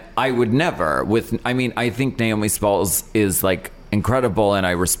sisters, and I would never. I think Naomi Smalls is like incredible, and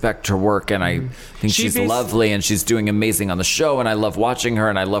I respect her work, and I think she's lovely, and she's doing amazing on the show, and I love watching her,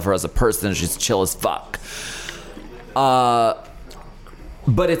 and I love her as a person. She's chill as fuck.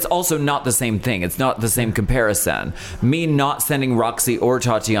 But it's also not the same thing. It's not the same comparison. Me not sending Roxy or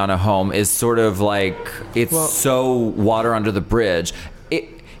Tatiana home is sort of like, it's so water under the bridge.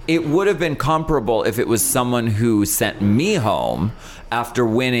 It would have been comparable if it was someone who sent me home after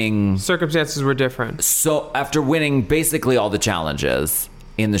winning. Circumstances were different. So after winning basically all the challenges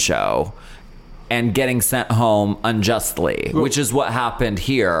in the show and getting sent home unjustly, which is what happened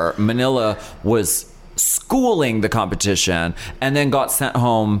here. Manila was schooling the competition and then got sent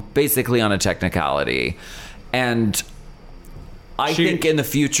home basically on a technicality. And I think in the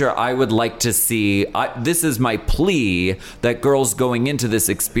future, I would like to see, this is my plea, that girls going into this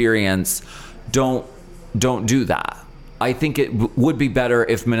experience don't do that. I think it would be better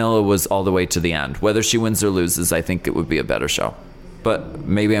if Manila was all the way to the end. Whether she wins or loses, I think it would be a better show. But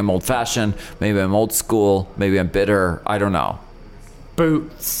maybe I'm old-fashioned, maybe I'm old school, maybe I'm bitter, I don't know.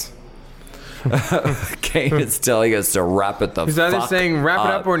 Boots. Kane is telling us to wrap it the fuck up. He's either saying wrap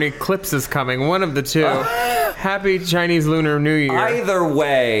it up or an eclipse is coming. One of the two. Happy Chinese Lunar New Year. Either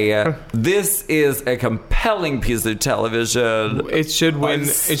way, this is a compelling piece of television. It should win.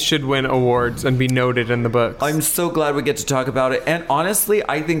 It should win awards and be noted in the books. I'm so glad we get to talk about it. And honestly,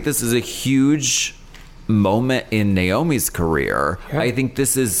 I think this is a huge moment in Naomi's career. Yeah. I think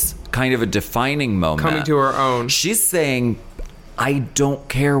this is kind of a defining moment. Coming to her own. She's saying, I don't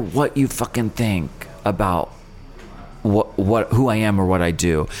care what you fucking think about who I am or what I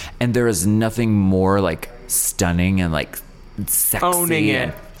do. And there is nothing more like stunning and like sexy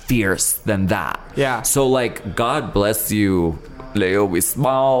and fierce than that. Yeah. So like, God bless you, Naomi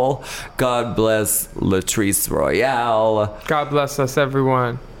Small. God bless Latrice Royale. God bless us,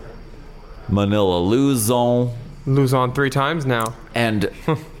 everyone. Manila Luzon. Luzon 3 times now. And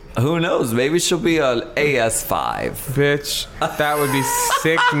who knows? Maybe she'll be on AS5. Bitch, that would be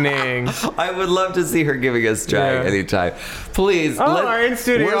sickening. I would love to see her giving us drag anytime. Please. Our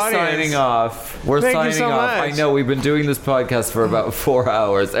in-studio We're audience. Signing off. We're Thank signing you so off. much. I know we've been doing this podcast for about 4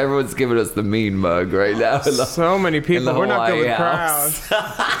 hours. Everyone's giving us the mean mug right now. So many people. We're not good with crowds.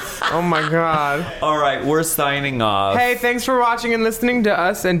 Oh my God. All right, we're signing off. Hey, thanks for watching and listening to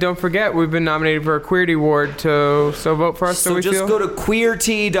us. And don't forget, we've been nominated for a Queerty Award. So vote for us. So just go to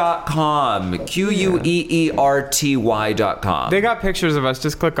queerty.com. QUEERTY.com. They got pictures of us.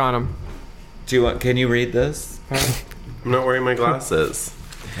 Just click on them. Can you read this? I'm not wearing my glasses.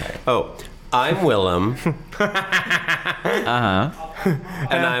 Okay. Oh, I'm Willem. And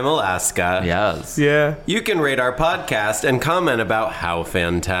I'm Alaska. Yes. Yeah. You can rate our podcast and comment about how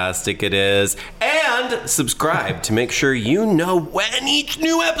fantastic it is. And subscribe to make sure you know when each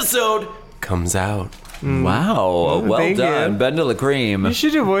new episode comes out. Wow. Well done. Bend to the cream. You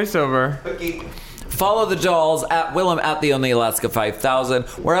should do voiceover. Okay. Follow the dolls at Willem at the Only Alaska 5000.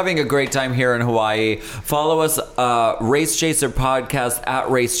 We're having a great time here in Hawaii. Follow us, Race Chaser Podcast at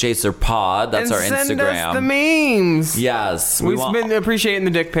Race Chaser Pod. That's and our Instagram. Send us the memes. Yes. We've been appreciating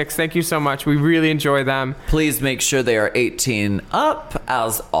the dick pics. Thank you so much. We really enjoy them. Please make sure they are 18 up,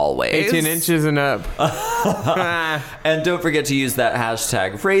 as always. 18 inches and up. And don't forget to use that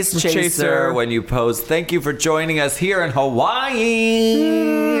hashtag Race Chaser when you post. Thank you for joining us here in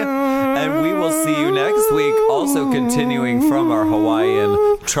Hawaii. And we will see you next week, also continuing from our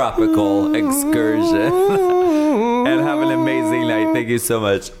Hawaiian tropical excursion. And have an amazing night. Thank you so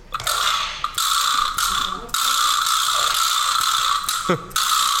much.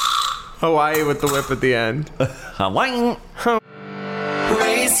 Hawaii with the whip at the end. Hawaii.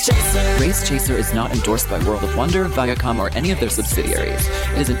 Race Chaser. Race Chaser is not endorsed by World of Wonder, Viacom, or any of their subsidiaries.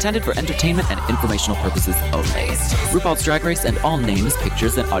 It is intended for entertainment and informational purposes only. RuPaul's Drag Race and all names,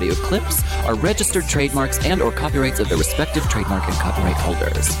 pictures, and audio clips are registered trademarks and or copyrights of their respective trademark and copyright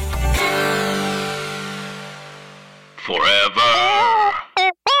holders. Forever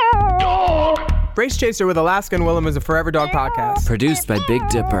Dog. Race Chaser with Alaska and Willem is a Forever Dog podcast. Produced by Big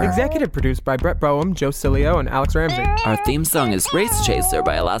Dipper. Executive produced by Brett Boehm, Joe Cilio, and Alex Ramsey. Our theme song is Race Chaser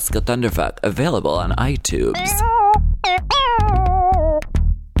by Alaska Thunderfuck, available on iTunes.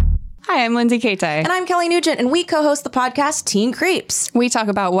 Hi, I'm Lindsay Kate. And I'm Kelly Nugent, and we co-host the podcast Teen Creeps. We talk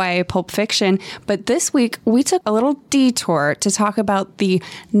about YA Pulp Fiction, but this week we took a little detour to talk about the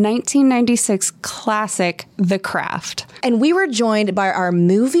 1996 classic, The Craft. And we were joined by our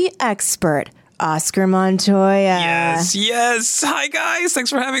movie expert, Oscar Montoya. Yes. Hi, guys. Thanks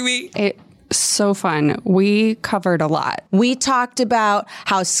for having me. So fun. We covered a lot. We talked about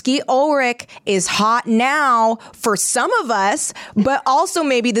how Skeet Ulrich is hot now for some of us, but also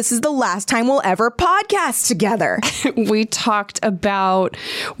maybe this is the last time we'll ever podcast together. We talked about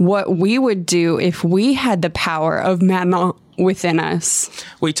what we would do if we had the power of Manon within us.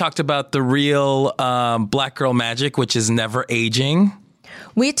 We talked about the real black girl magic, which is never aging.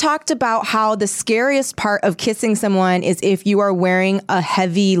 We talked about how the scariest part of kissing someone is if you are wearing a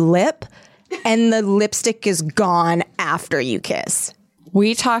heavy lip and the lipstick is gone after you kiss.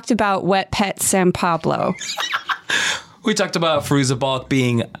 We talked about Wet Pet San Pablo. We talked about Fairuza Balk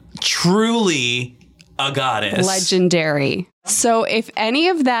being truly a goddess. Legendary. So if any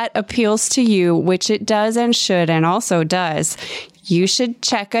of that appeals to you, which it does and should and also does, you should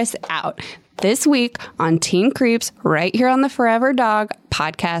check us out this week on Teen Creeps right here on the Forever Dog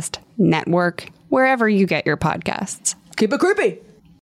Podcast Network, wherever you get your podcasts. Keep it creepy.